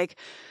either. Like,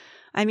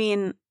 I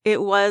mean, it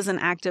was an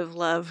act of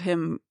love,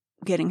 him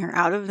getting her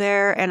out of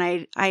there. And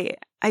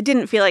I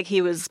didn't feel like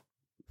he was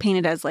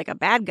painted as like a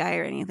bad guy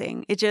or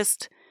anything. It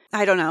just,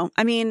 I don't know.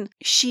 I mean,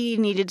 she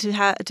needed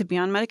to be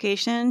on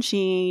medication.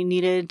 She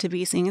needed to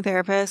be seeing a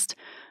therapist.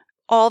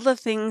 All the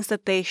things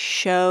that they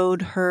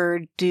showed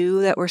her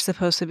do that were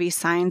supposed to be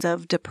signs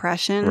of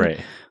depression right.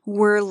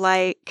 were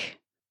like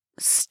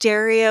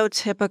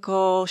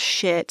stereotypical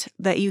shit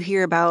that you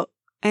hear about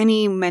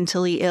any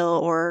mentally ill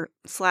or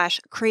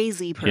 /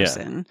 crazy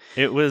person.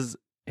 It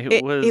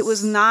It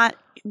was not.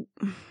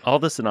 All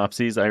the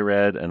synopses I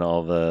read and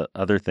all the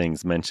other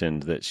things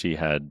mentioned that she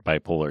had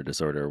bipolar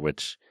disorder,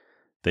 which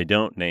they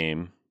don't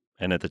name.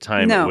 And at the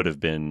time, No. it would have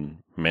been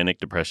manic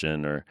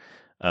depression, or,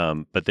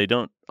 but they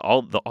don't.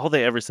 All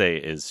they ever say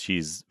is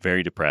she's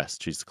very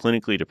depressed. She's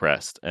clinically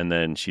depressed, and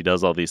then she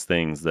does all these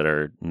things that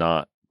are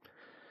not.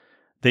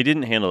 They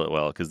didn't handle it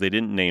well because they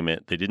didn't name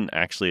it. They didn't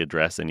actually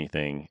address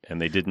anything, and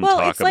they didn't Well,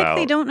 talk it's like about.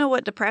 they don't know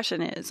what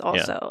depression is.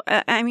 Also,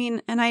 I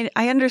mean, and I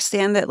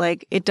understand that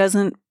like it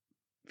doesn't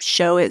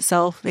show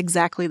itself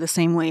exactly the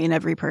same way in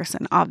every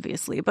person,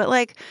 obviously. But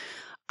like,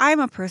 I'm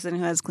a person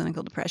who has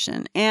clinical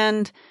depression,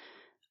 and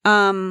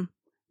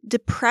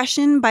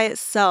depression by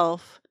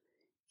itself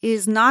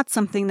is not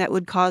something that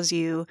would cause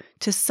you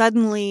to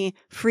suddenly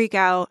freak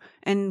out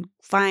and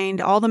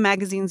find all the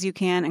magazines you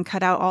can and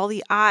cut out all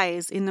the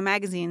eyes in the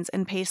magazines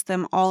and paste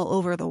them all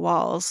over the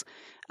walls.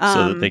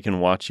 So that they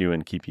can watch you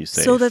and keep you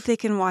safe. So that they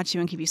can watch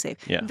you and keep you safe.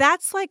 Yeah.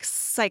 That's like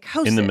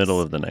psychosis. In the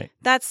middle of the night.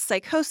 That's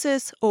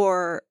psychosis,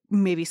 or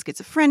maybe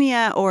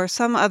schizophrenia, or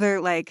some other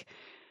like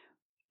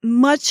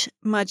much,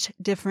 much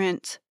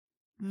different,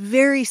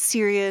 very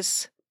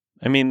serious.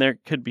 I mean, there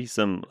could be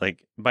some,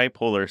 like,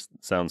 bipolar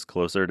sounds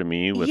closer to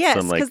me with Yes,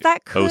 some, like, 'cause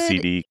that could-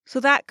 OCD.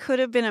 So that could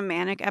have been a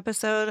manic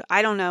episode.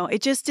 I don't know.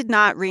 It just did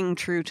not ring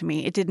true to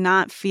me. It did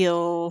not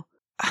feel.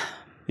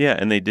 Yeah,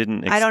 and they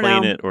didn't I don't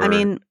explain know. it or, I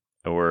mean,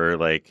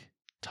 like,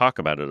 talk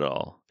about it at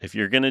all. If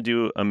you're going to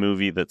do a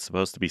movie that's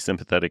supposed to be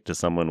sympathetic to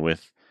someone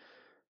with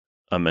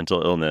a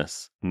mental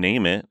illness,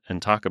 name it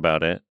and talk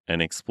about it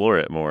and explore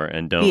it more,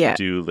 and don't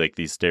do, like,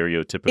 these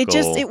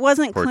stereotypical it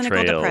wasn't clinical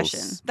portrayals.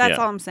 depression. That's Yeah.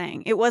 all I'm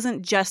saying. It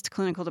wasn't just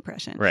clinical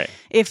depression. Right.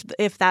 If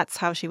that's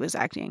how she was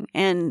acting.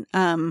 And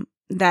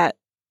that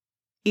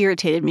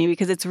irritated me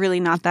because it's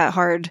really not that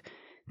hard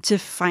to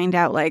find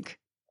out, like,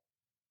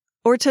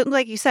 or to,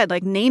 like you said,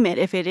 like, name it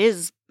if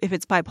it's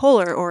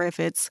bipolar, or if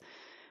it's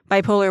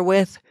bipolar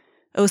with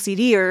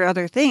OCD or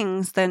other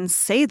things, then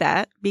say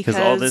that, because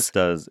all this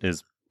does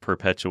is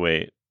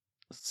perpetuate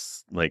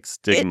like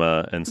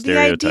stigma and the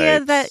stereotypes.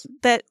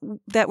 idea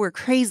that we're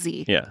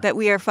crazy, Yeah. that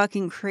we are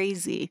fucking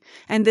crazy,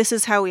 and this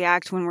is how we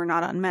act when we're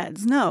not on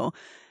meds. No,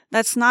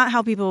 that's not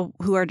how people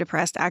who are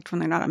depressed act when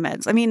they're not on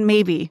meds. I mean,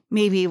 maybe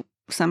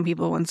some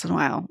people once in a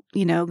while,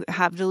 you know,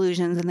 have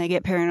delusions and they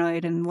get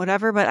paranoid and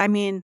whatever. But I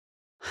mean,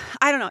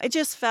 I don't know. It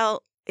just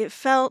felt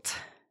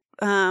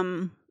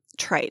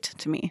trite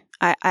to me.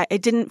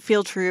 It didn't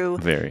feel true.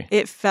 Very.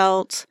 It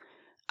felt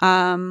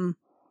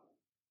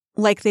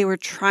like they were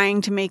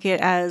trying to make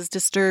it as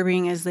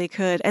disturbing as they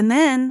could. And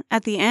then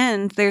at the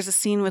end, there's a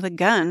scene with a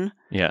gun.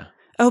 Yeah.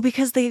 Oh,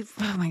 because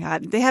oh my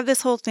God, they have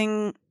this whole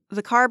thing.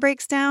 The car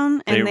breaks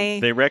down and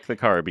they wreck the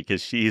car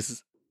because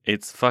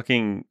it's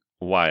fucking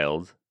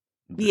wild.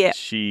 Yeah.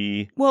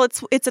 Well,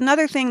 it's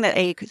another thing that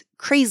a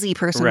crazy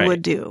person Right.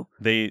 would do.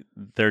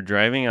 They're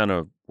driving on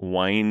a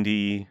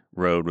windy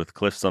road with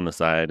cliffs on the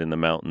side in the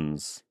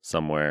mountains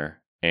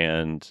somewhere,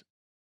 and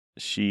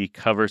she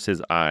covers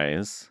his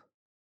eyes.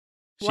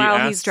 She While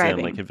asks he's driving.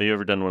 him, like, have you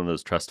ever done one of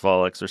those trust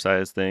fall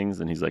exercise things?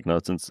 And he's like, no,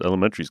 since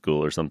elementary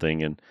school or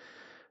something. And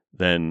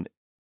then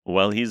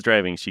while he's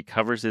driving, she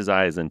covers his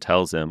eyes and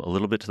tells him, a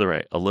little bit to the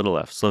right, a little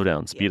left, slow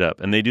down, speed up.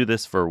 And they do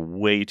this for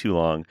way too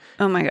long.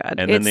 Oh my God.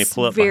 And then they It's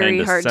pull up very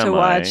behind a hard to semi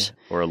watch.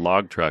 or a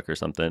log truck or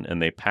something, and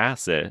they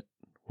pass it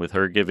with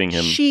her giving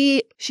him.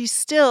 She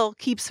still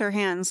keeps her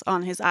hands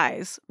on his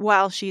eyes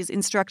while she's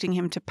instructing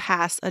him to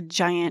pass a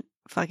giant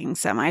fucking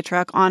semi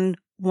truck on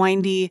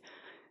windy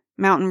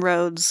mountain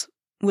roads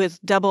with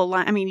double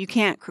line. I mean, you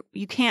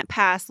can't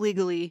pass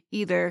legally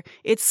either.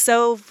 It's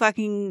so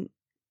fucking,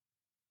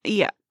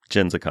 yeah.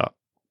 Jen's a cop.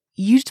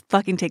 You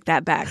fucking take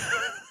that back.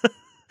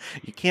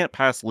 You can't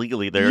pass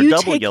legally. There are You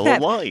double take yellow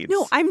that- lights.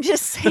 No, I'm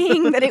just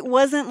saying that it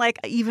wasn't like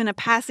even a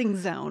passing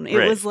zone. It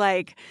Right. was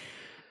like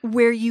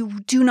where you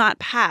do not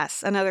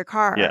pass another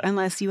car Yeah.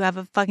 unless you have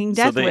a fucking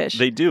death wish.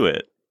 They do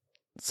it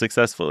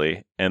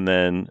successfully, and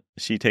then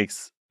she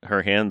takes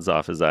her hands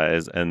off his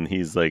eyes, and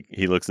he's like,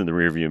 he looks in the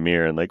rearview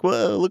mirror and like,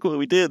 whoa, look what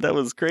we did. That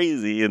was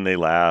crazy. And they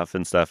laugh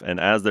and stuff.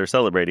 And as they're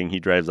celebrating, he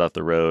drives off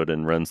the road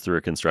and runs through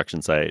a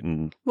construction site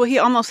and Well, he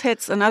almost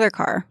hits another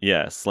car.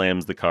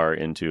 slams the car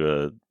into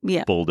a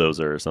Yeah.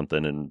 bulldozer or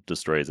something and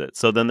destroys it.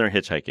 So then they're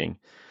hitchhiking.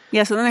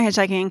 Yeah, so then they're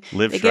hitchhiking.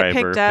 Liv They get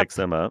Schreiber picked up. picks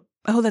them up.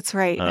 Oh, that's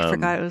right. I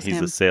forgot it was he's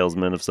him. a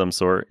salesman of some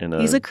sort in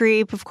He's a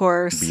creep, of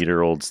course.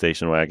 beater old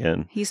station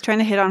wagon. He's trying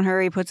to hit on her.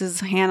 He puts his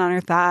hand on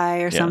her thigh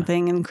or Yeah.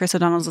 something, and Chris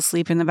O'Donnell's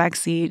asleep in the back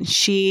seat.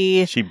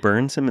 She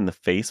burns him in the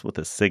face with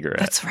a cigarette.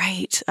 That's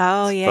right.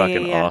 Oh, It's yeah,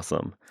 fucking yeah.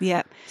 awesome.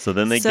 Yeah. So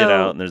then they So- get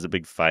out and there's a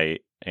big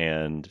fight,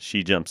 and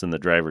she jumps in the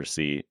driver's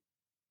seat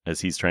as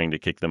he's trying to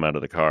kick them out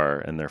of the car,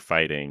 and they're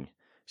fighting.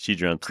 She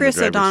jumps Chris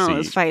in the driver's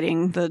O'Donnell seat. is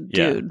fighting the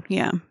dude.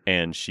 Yeah.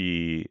 And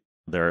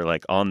they're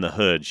like on the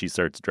hood. She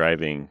starts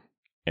driving,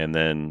 and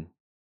then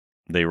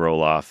they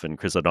roll off, and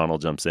Chris O'Donnell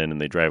jumps in, and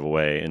they drive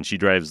away. And she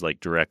drives like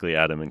directly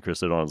at him, and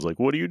Chris O'Donnell's like,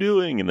 "What are you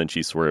doing?" And then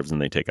she swerves, and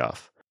they take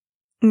off.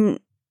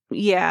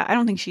 Yeah, I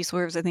don't think she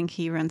swerves. I think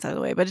he runs out of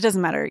the way, but it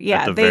doesn't matter.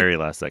 Yeah, At the very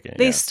last second.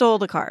 They yeah. stole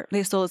the car.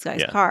 They stole this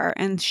guy's Yeah. car,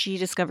 and she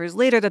discovers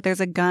later that there's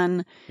a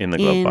gun In the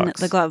glove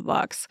box. the glove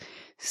box.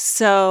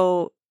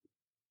 So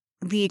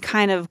the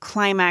kind of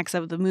climax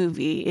of the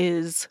movie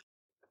is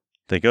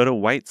They go to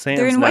White Sands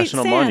They're in White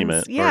National Sands,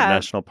 Monument, yeah. or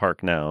National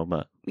Park now,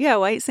 but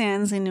White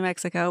Sands in New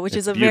Mexico, which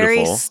It's is a very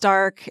beautiful.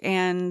 stark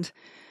and,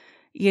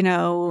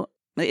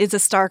 it's a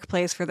stark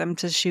place for them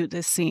to shoot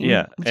this scene.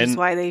 Yeah, Which is and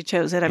why they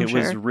chose it, I'm it sure.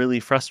 was really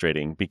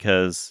frustrating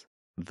because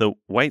the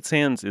White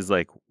Sands is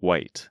like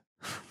white.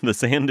 The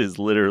sand is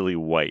literally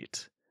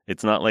white.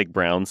 It's not like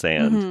brown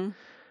sand. Mhm.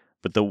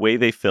 But the way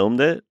they filmed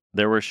it,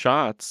 there were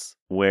shots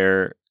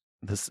where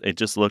it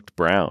just looked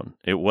brown.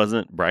 It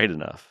wasn't bright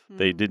enough.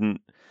 They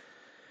didn't.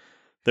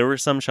 There were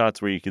some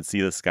shots where you could see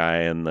the sky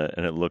and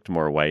it looked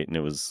more white, and it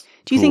was.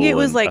 Do you think it cool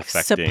was and like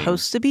affecting.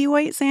 supposed to be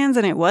White Sands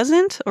and it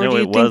wasn't? Or No, do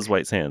you it think... was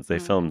White Sands. They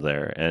filmed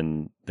there,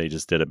 and they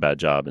just did a bad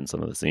job in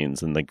some of the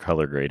scenes, and the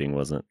color grading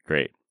wasn't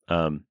great.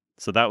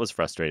 So that was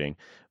frustrating.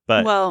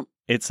 But Well,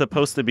 it's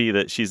supposed to be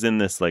that she's in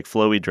this like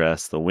flowy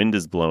dress. The wind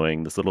is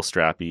blowing. This little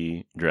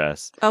strappy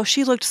dress. oh,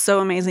 she looked so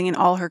amazing in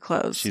all her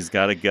clothes. She's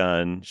got a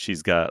gun.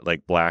 She's got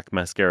like black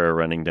mascara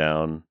running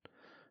down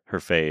her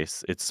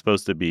face. It's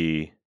supposed to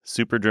be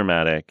super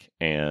dramatic,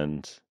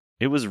 and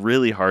it was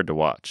really hard to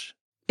watch.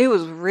 It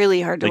was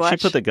really hard to Like watch.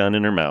 she put the gun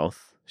in her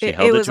mouth. She It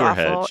held it was to her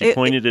awful. head. She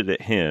pointed it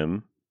at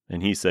him,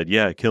 and he said,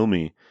 "Yeah, kill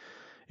me."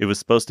 It was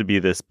supposed to be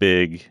this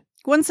big.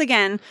 Once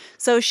again,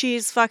 so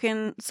she's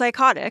fucking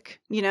psychotic,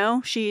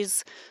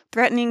 She's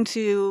threatening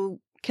to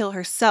kill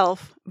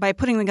herself by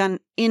putting the gun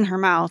in her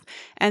mouth,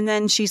 and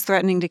then she's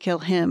threatening to kill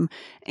him.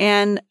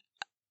 And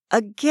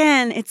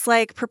again, it's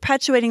like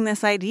perpetuating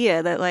this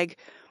idea that like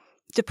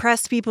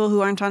depressed people who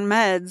aren't on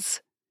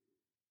meds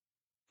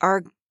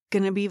are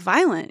going to be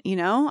violent,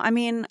 I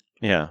mean,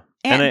 Yeah.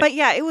 but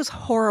yeah, it was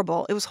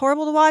horrible. It was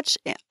horrible to watch.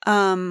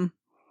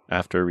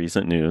 After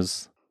recent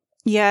news,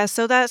 Yeah,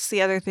 so that's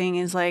the other thing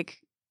is like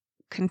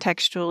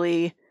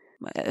contextually,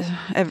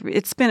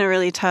 it's been a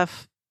really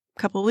tough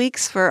couple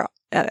weeks for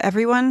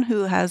everyone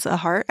who has a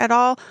heart at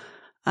all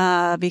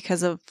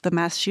because of the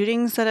mass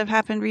shootings that have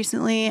happened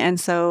recently. And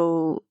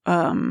so,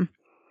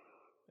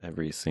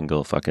 every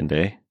single fucking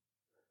day.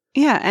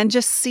 yeah, and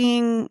just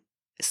seeing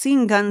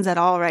guns at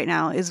all right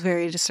now is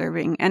very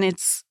disturbing. And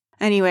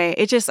anyway,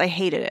 I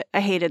hated it.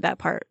 I hated that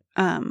part.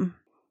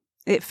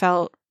 It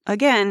felt,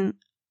 again,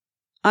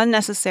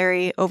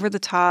 unnecessary, over the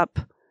top.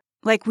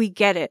 Like, we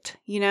get it,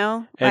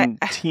 And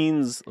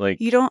teens, like,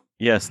 you don't.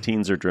 yes,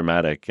 teens are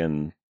dramatic,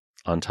 and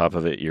on top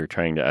of it, you're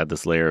trying to add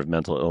this layer of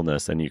mental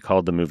illness, and you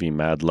called the movie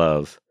Mad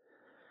Love,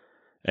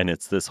 and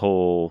it's this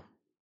whole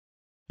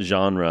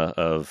genre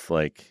of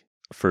like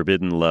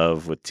forbidden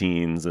love with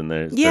teens, and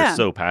they're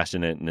so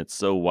passionate, and it's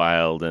so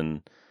wild,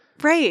 and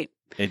Right.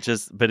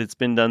 but it's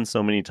been done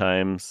so many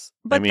times.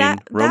 But I mean,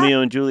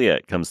 Romeo and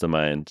Juliet comes to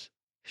mind.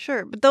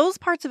 Sure. But those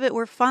parts of it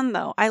were fun,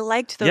 though. I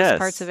liked those Yes.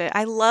 parts of it.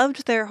 I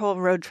loved their whole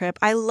road trip.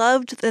 I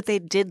loved that they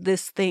did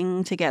this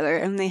thing together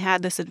and they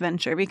had this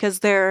adventure because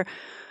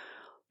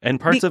And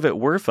parts of it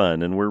were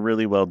fun and were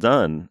really well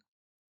done.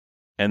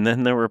 And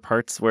then there were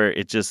parts where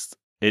it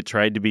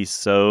tried to be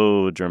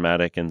so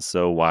dramatic and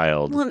so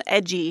wild. well, and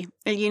edgy.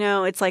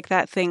 It's like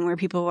that thing where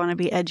people want to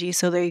be edgy,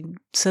 so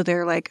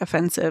they're like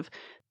offensive.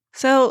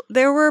 So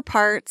there were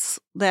parts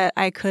that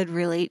I could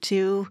relate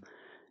to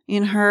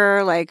in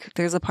her. Like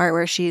there's a part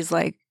where she's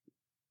like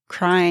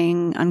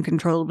crying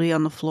uncontrollably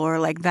on the floor,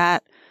 like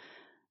that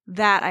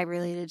I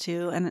related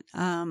to. And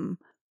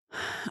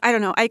I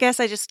don't know. I guess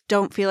I just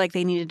don't feel like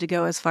they needed to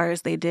go as far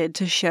as they did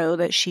to show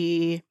that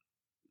she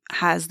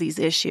has these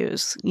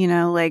issues.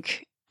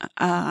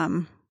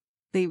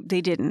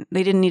 They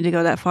didn't need to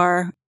go that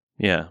far.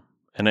 Yeah.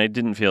 And I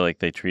didn't feel like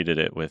they treated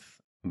it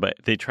but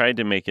they tried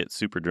to make it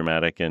super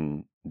dramatic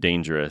and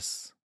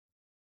dangerous.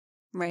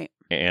 Right.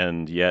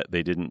 And yet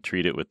they didn't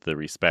treat it with the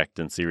respect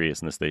and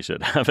seriousness they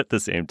should have at the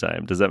same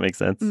time. Does that make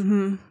sense?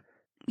 Mm-hmm.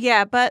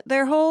 Yeah, but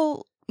their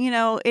whole,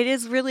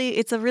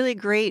 it's a really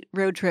great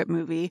road trip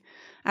movie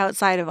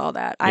outside of all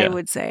that, I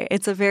would say.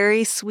 It's a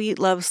very sweet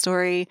love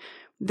story.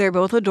 They're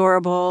both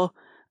adorable.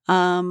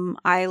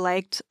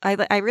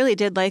 I really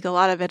did like a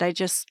lot of it.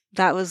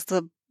 That was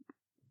the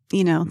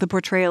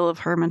portrayal of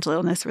her mental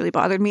illness really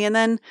bothered me. And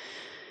then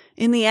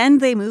in the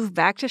end, they moved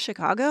back to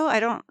Chicago. I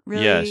don't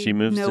really she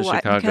moves know to why,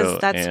 Chicago, because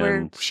that's where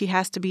and- she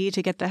has to be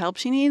to get the help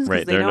she needs.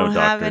 Right. Because they There are don't no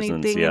have doctors in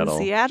anything Seattle.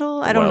 in Seattle.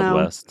 The I don't Wild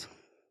know. West.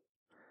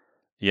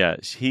 Yeah,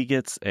 he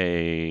gets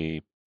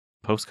a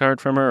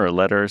postcard from her, or a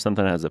letter or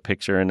something that has a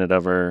picture in it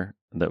of her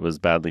that was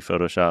badly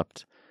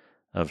photoshopped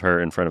of her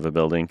in front of a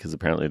building, because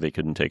apparently they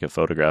couldn't take a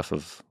photograph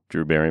of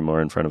Drew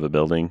Barrymore in front of a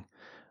building.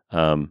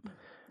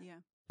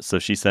 So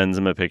she sends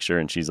him a picture,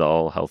 and she's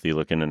all healthy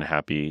looking and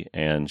happy,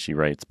 and she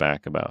writes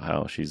back about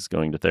how she's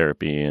going to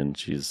therapy and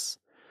she's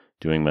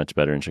doing much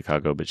better in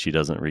Chicago, but she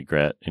doesn't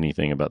regret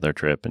anything about their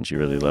trip, and she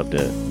really loved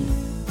it.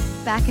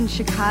 Back in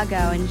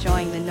Chicago,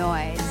 enjoying the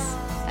noise.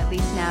 At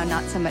least now,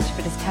 not so much of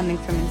it is coming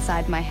from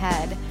inside my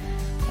head.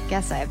 I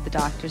guess I have the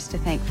doctors to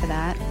thank for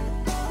that.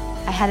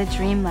 I had a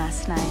dream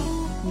last night,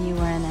 and you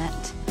were in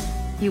it.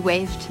 You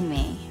waved to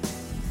me.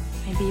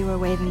 Maybe you were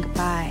waving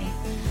goodbye.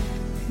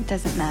 It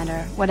doesn't matter.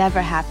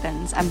 Whatever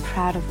happens, I'm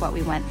proud of what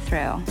we went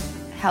through.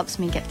 It helps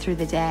me get through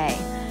the day.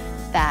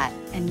 That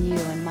and you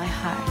in my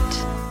heart.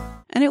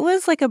 And it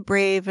was like a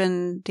brave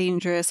and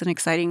dangerous and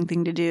exciting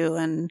thing to do.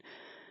 And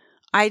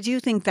I do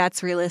think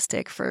that's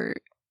realistic for,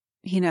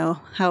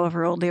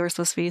 however old they were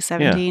supposed to be,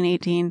 17,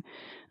 18.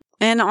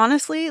 And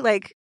honestly,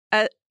 like,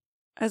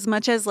 as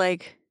much as,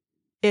 like,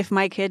 if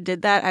my kid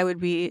did that, I would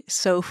be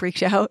so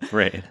freaked out.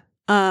 Right.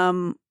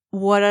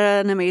 What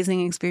an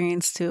amazing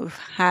experience to have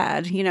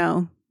had,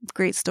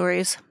 great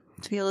stories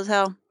to be able to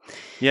tell.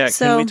 Yeah,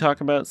 So- can we talk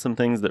about some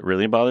things that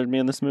really bothered me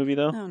in this movie,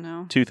 though? Oh,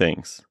 no. 2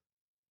 things.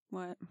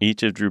 What?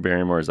 Each of Drew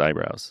Barrymore's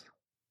eyebrows.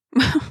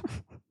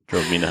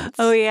 Drove me nuts.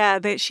 Oh, yeah.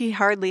 She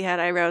hardly had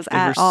eyebrows They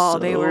at were all.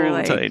 They so were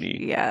like,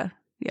 tiny. Yeah.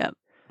 Yep.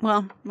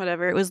 Well,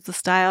 whatever. It was the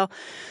style.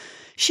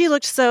 She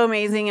looked so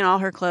amazing in all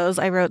her clothes.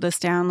 I wrote this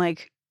down.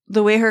 Like,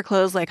 the way her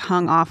clothes, like,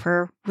 hung off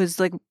her was,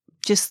 like,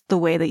 just the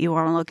way that you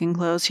want to look in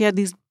clothes. She had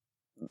these,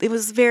 it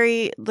was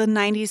very, the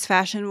 90s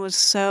fashion was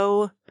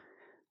so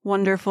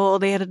wonderful.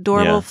 They had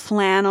adorable Yeah.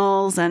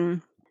 flannels,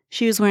 and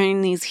she was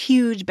wearing these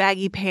huge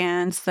baggy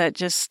pants that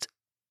just,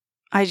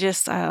 I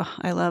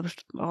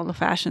loved all the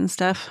fashion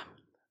stuff.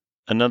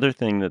 Another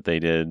thing that they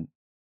did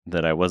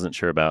that I wasn't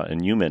sure about,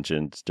 and you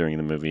mentioned during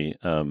the movie,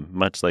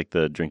 much like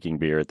the drinking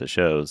beer at the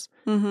shows,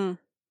 Mm-hmm.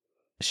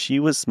 she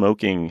was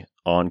smoking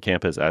on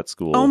campus at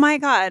school. Oh my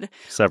God.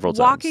 Several times.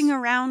 Walking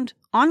around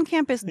on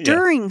campus Yeah.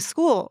 during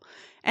school.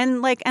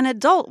 And like an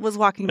adult was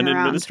walking An around.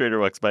 administrator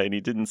walks by and he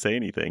didn't say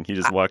anything. He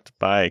just walked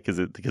by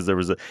because there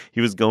was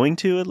he was going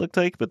to, it looked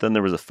like, but then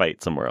there was a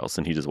fight somewhere else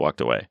and he just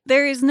walked away.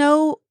 There is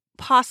no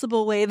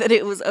possible way that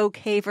it was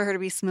okay for her to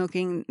be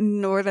smoking,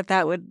 nor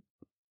that would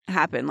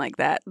happen like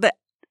that.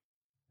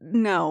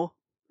 No.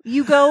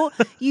 You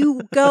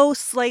go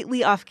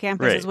slightly off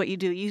campus Right. is what you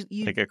do.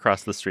 You Like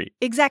across the street.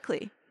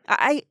 Exactly.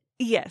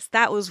 Yes,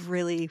 that was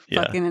really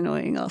Yeah. fucking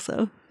annoying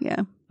also.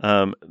 Yeah.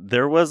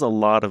 There was a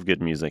lot of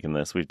good music in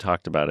this. We've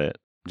talked about it.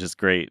 Just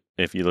great.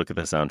 If you look at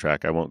the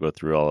soundtrack, I won't go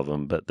through all of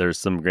them, but there's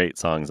some great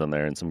songs on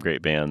there and some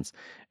great bands.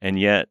 And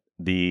yet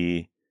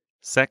the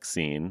sex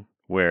scene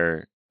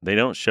where they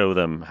don't show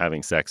them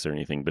having sex or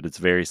anything, but it's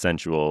very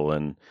sensual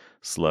and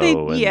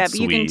slow and yeah, sweet.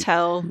 but you can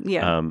tell.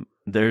 Yeah.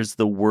 There's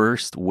the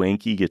worst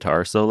wanky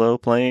guitar solo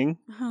playing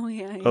Oh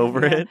yeah.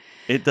 over yeah. it.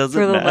 It doesn't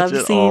For the match love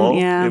at scene, all.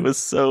 yeah. It was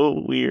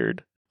so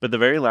weird. But the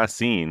very last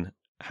scene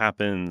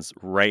happens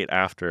right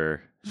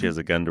after she has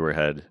a gun to her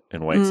head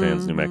in White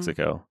Sands, New Mhm.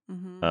 Mexico.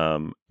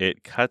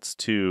 It cuts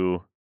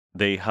to,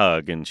 they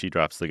hug and she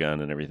drops the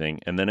gun and everything.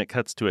 And then it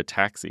cuts to a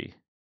taxi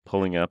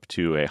pulling up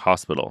to a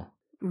hospital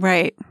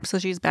Right. So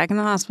she's back in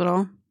the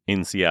hospital.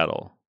 in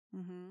Seattle.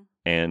 Mm-hmm.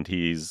 And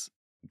he's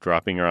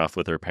dropping her off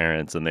with her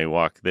parents and they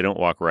don't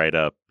walk right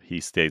up.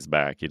 He stays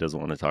back. He doesn't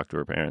want to talk to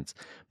her parents.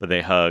 But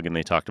they hug and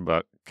they talked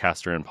about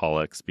Castor and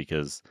Pollux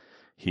because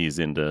he's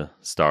into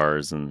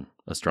stars and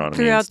astronomy and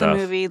Throughout stuff.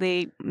 the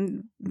movie,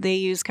 they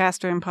use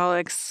Castor and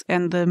Pollux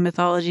and the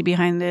mythology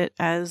behind it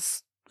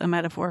as a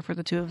metaphor for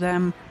the two of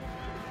them.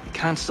 The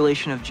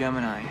constellation of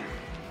Gemini.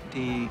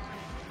 The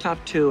top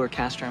two are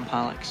Castor and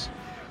Pollux.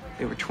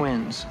 They were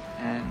twins,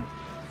 and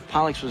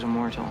Pollux was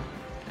immortal.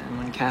 And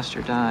when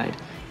Castor died,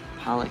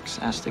 Pollux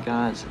asked the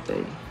gods that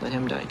they let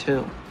him die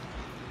too.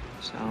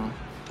 So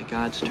the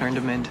gods turned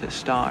him into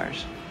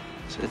stars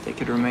so that they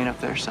could remain up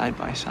there side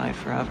by side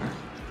forever.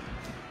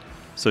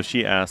 So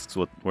she asks,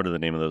 what are the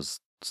name of those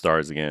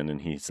stars again?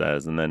 And he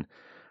says, and then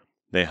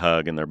they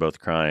hug and they're both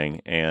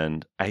crying.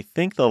 And I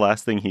think the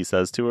last thing he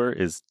says to her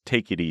is,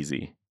 take it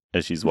easy,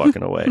 as she's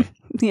walking away.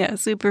 Yeah,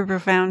 super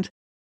profound.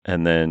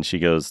 And then she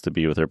goes to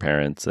be with her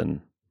parents,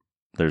 and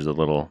there's a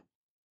little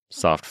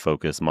soft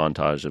focus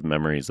montage of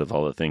memories of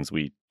all the things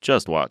we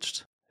just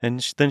watched. And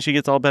then she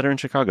gets all better in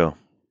Chicago.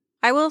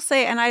 I will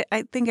say, and I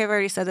think I've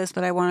already said this,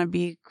 but I want to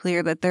be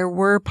clear that there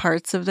were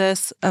parts of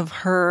this, of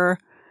her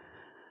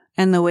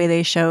and the way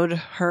they showed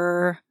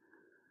her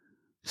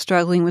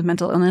struggling with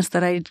mental illness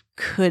that I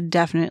could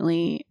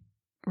definitely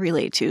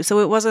relate to. So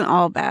it wasn't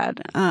all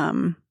bad.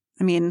 I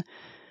mean,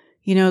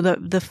 you know,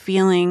 the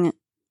feeling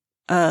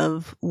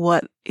of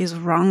what is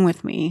wrong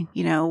with me,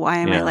 you know, why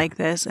am I Yeah. like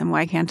this and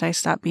why can't I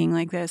stop being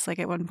like this? Like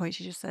at one point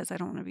she just says, I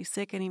don't want to be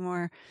sick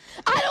anymore.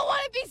 I don't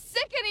want to be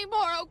sick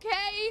anymore,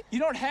 okay? You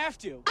don't have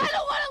to. I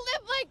don't want to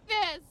live like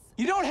this.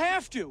 You don't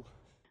have to.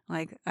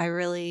 Like I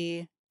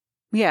really,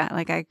 yeah,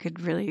 like I could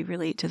really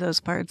relate to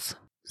those parts.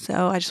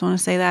 So I just want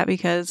to say that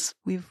because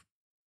we've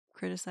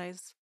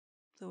criticized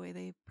the way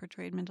they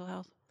portrayed mental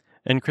health.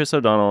 And Chris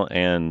O'Donnell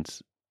and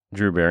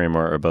Drew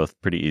Barrymore are both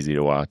pretty easy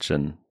to watch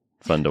and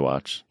fun to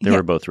watch. They Yeah.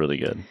 were both really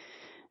good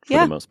for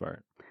Yeah. the most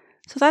part.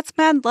 So that's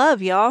Mad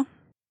Love, y'all.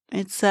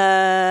 It's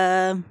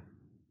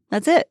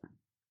that's it.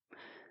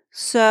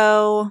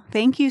 So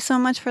thank you so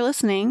much for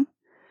listening.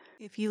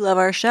 If you love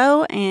our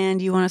show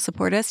and you want to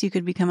support us, you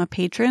could become a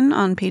patron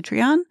on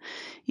Patreon.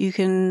 You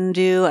can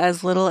do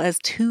as little as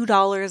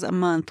 $2 a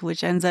month,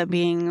 which ends up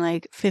being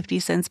like 50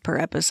 cents per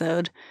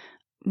episode.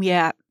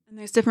 Yeah, And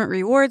there's different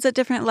rewards at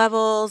different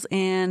levels,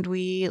 and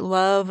we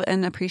love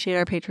and appreciate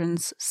our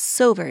patrons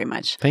so very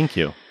much. Thank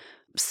you.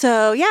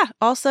 So, yeah,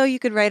 also you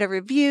could write a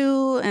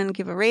review and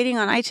give a rating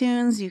on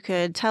iTunes. You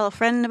could tell a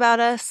friend about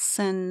us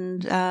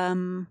and,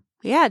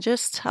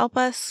 just help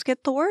us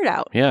get the word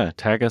out. Yeah,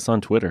 tag us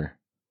on Twitter.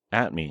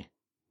 @ me.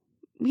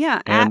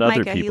 Yeah, And at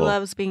other Micah. He people.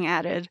 loves being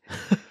added.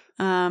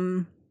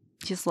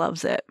 Just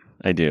loves it.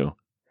 I do.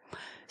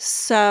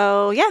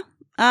 So,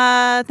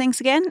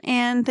 thanks again,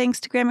 and thanks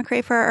to Graham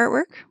McRae for our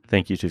artwork.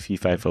 Thank you to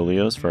Fee-Fi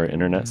Folios for our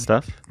internet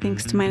stuff.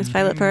 Thanks to Minus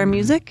Violet for our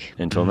music.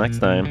 Until next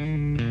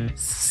time.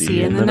 See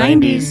you in the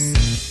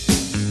 90s.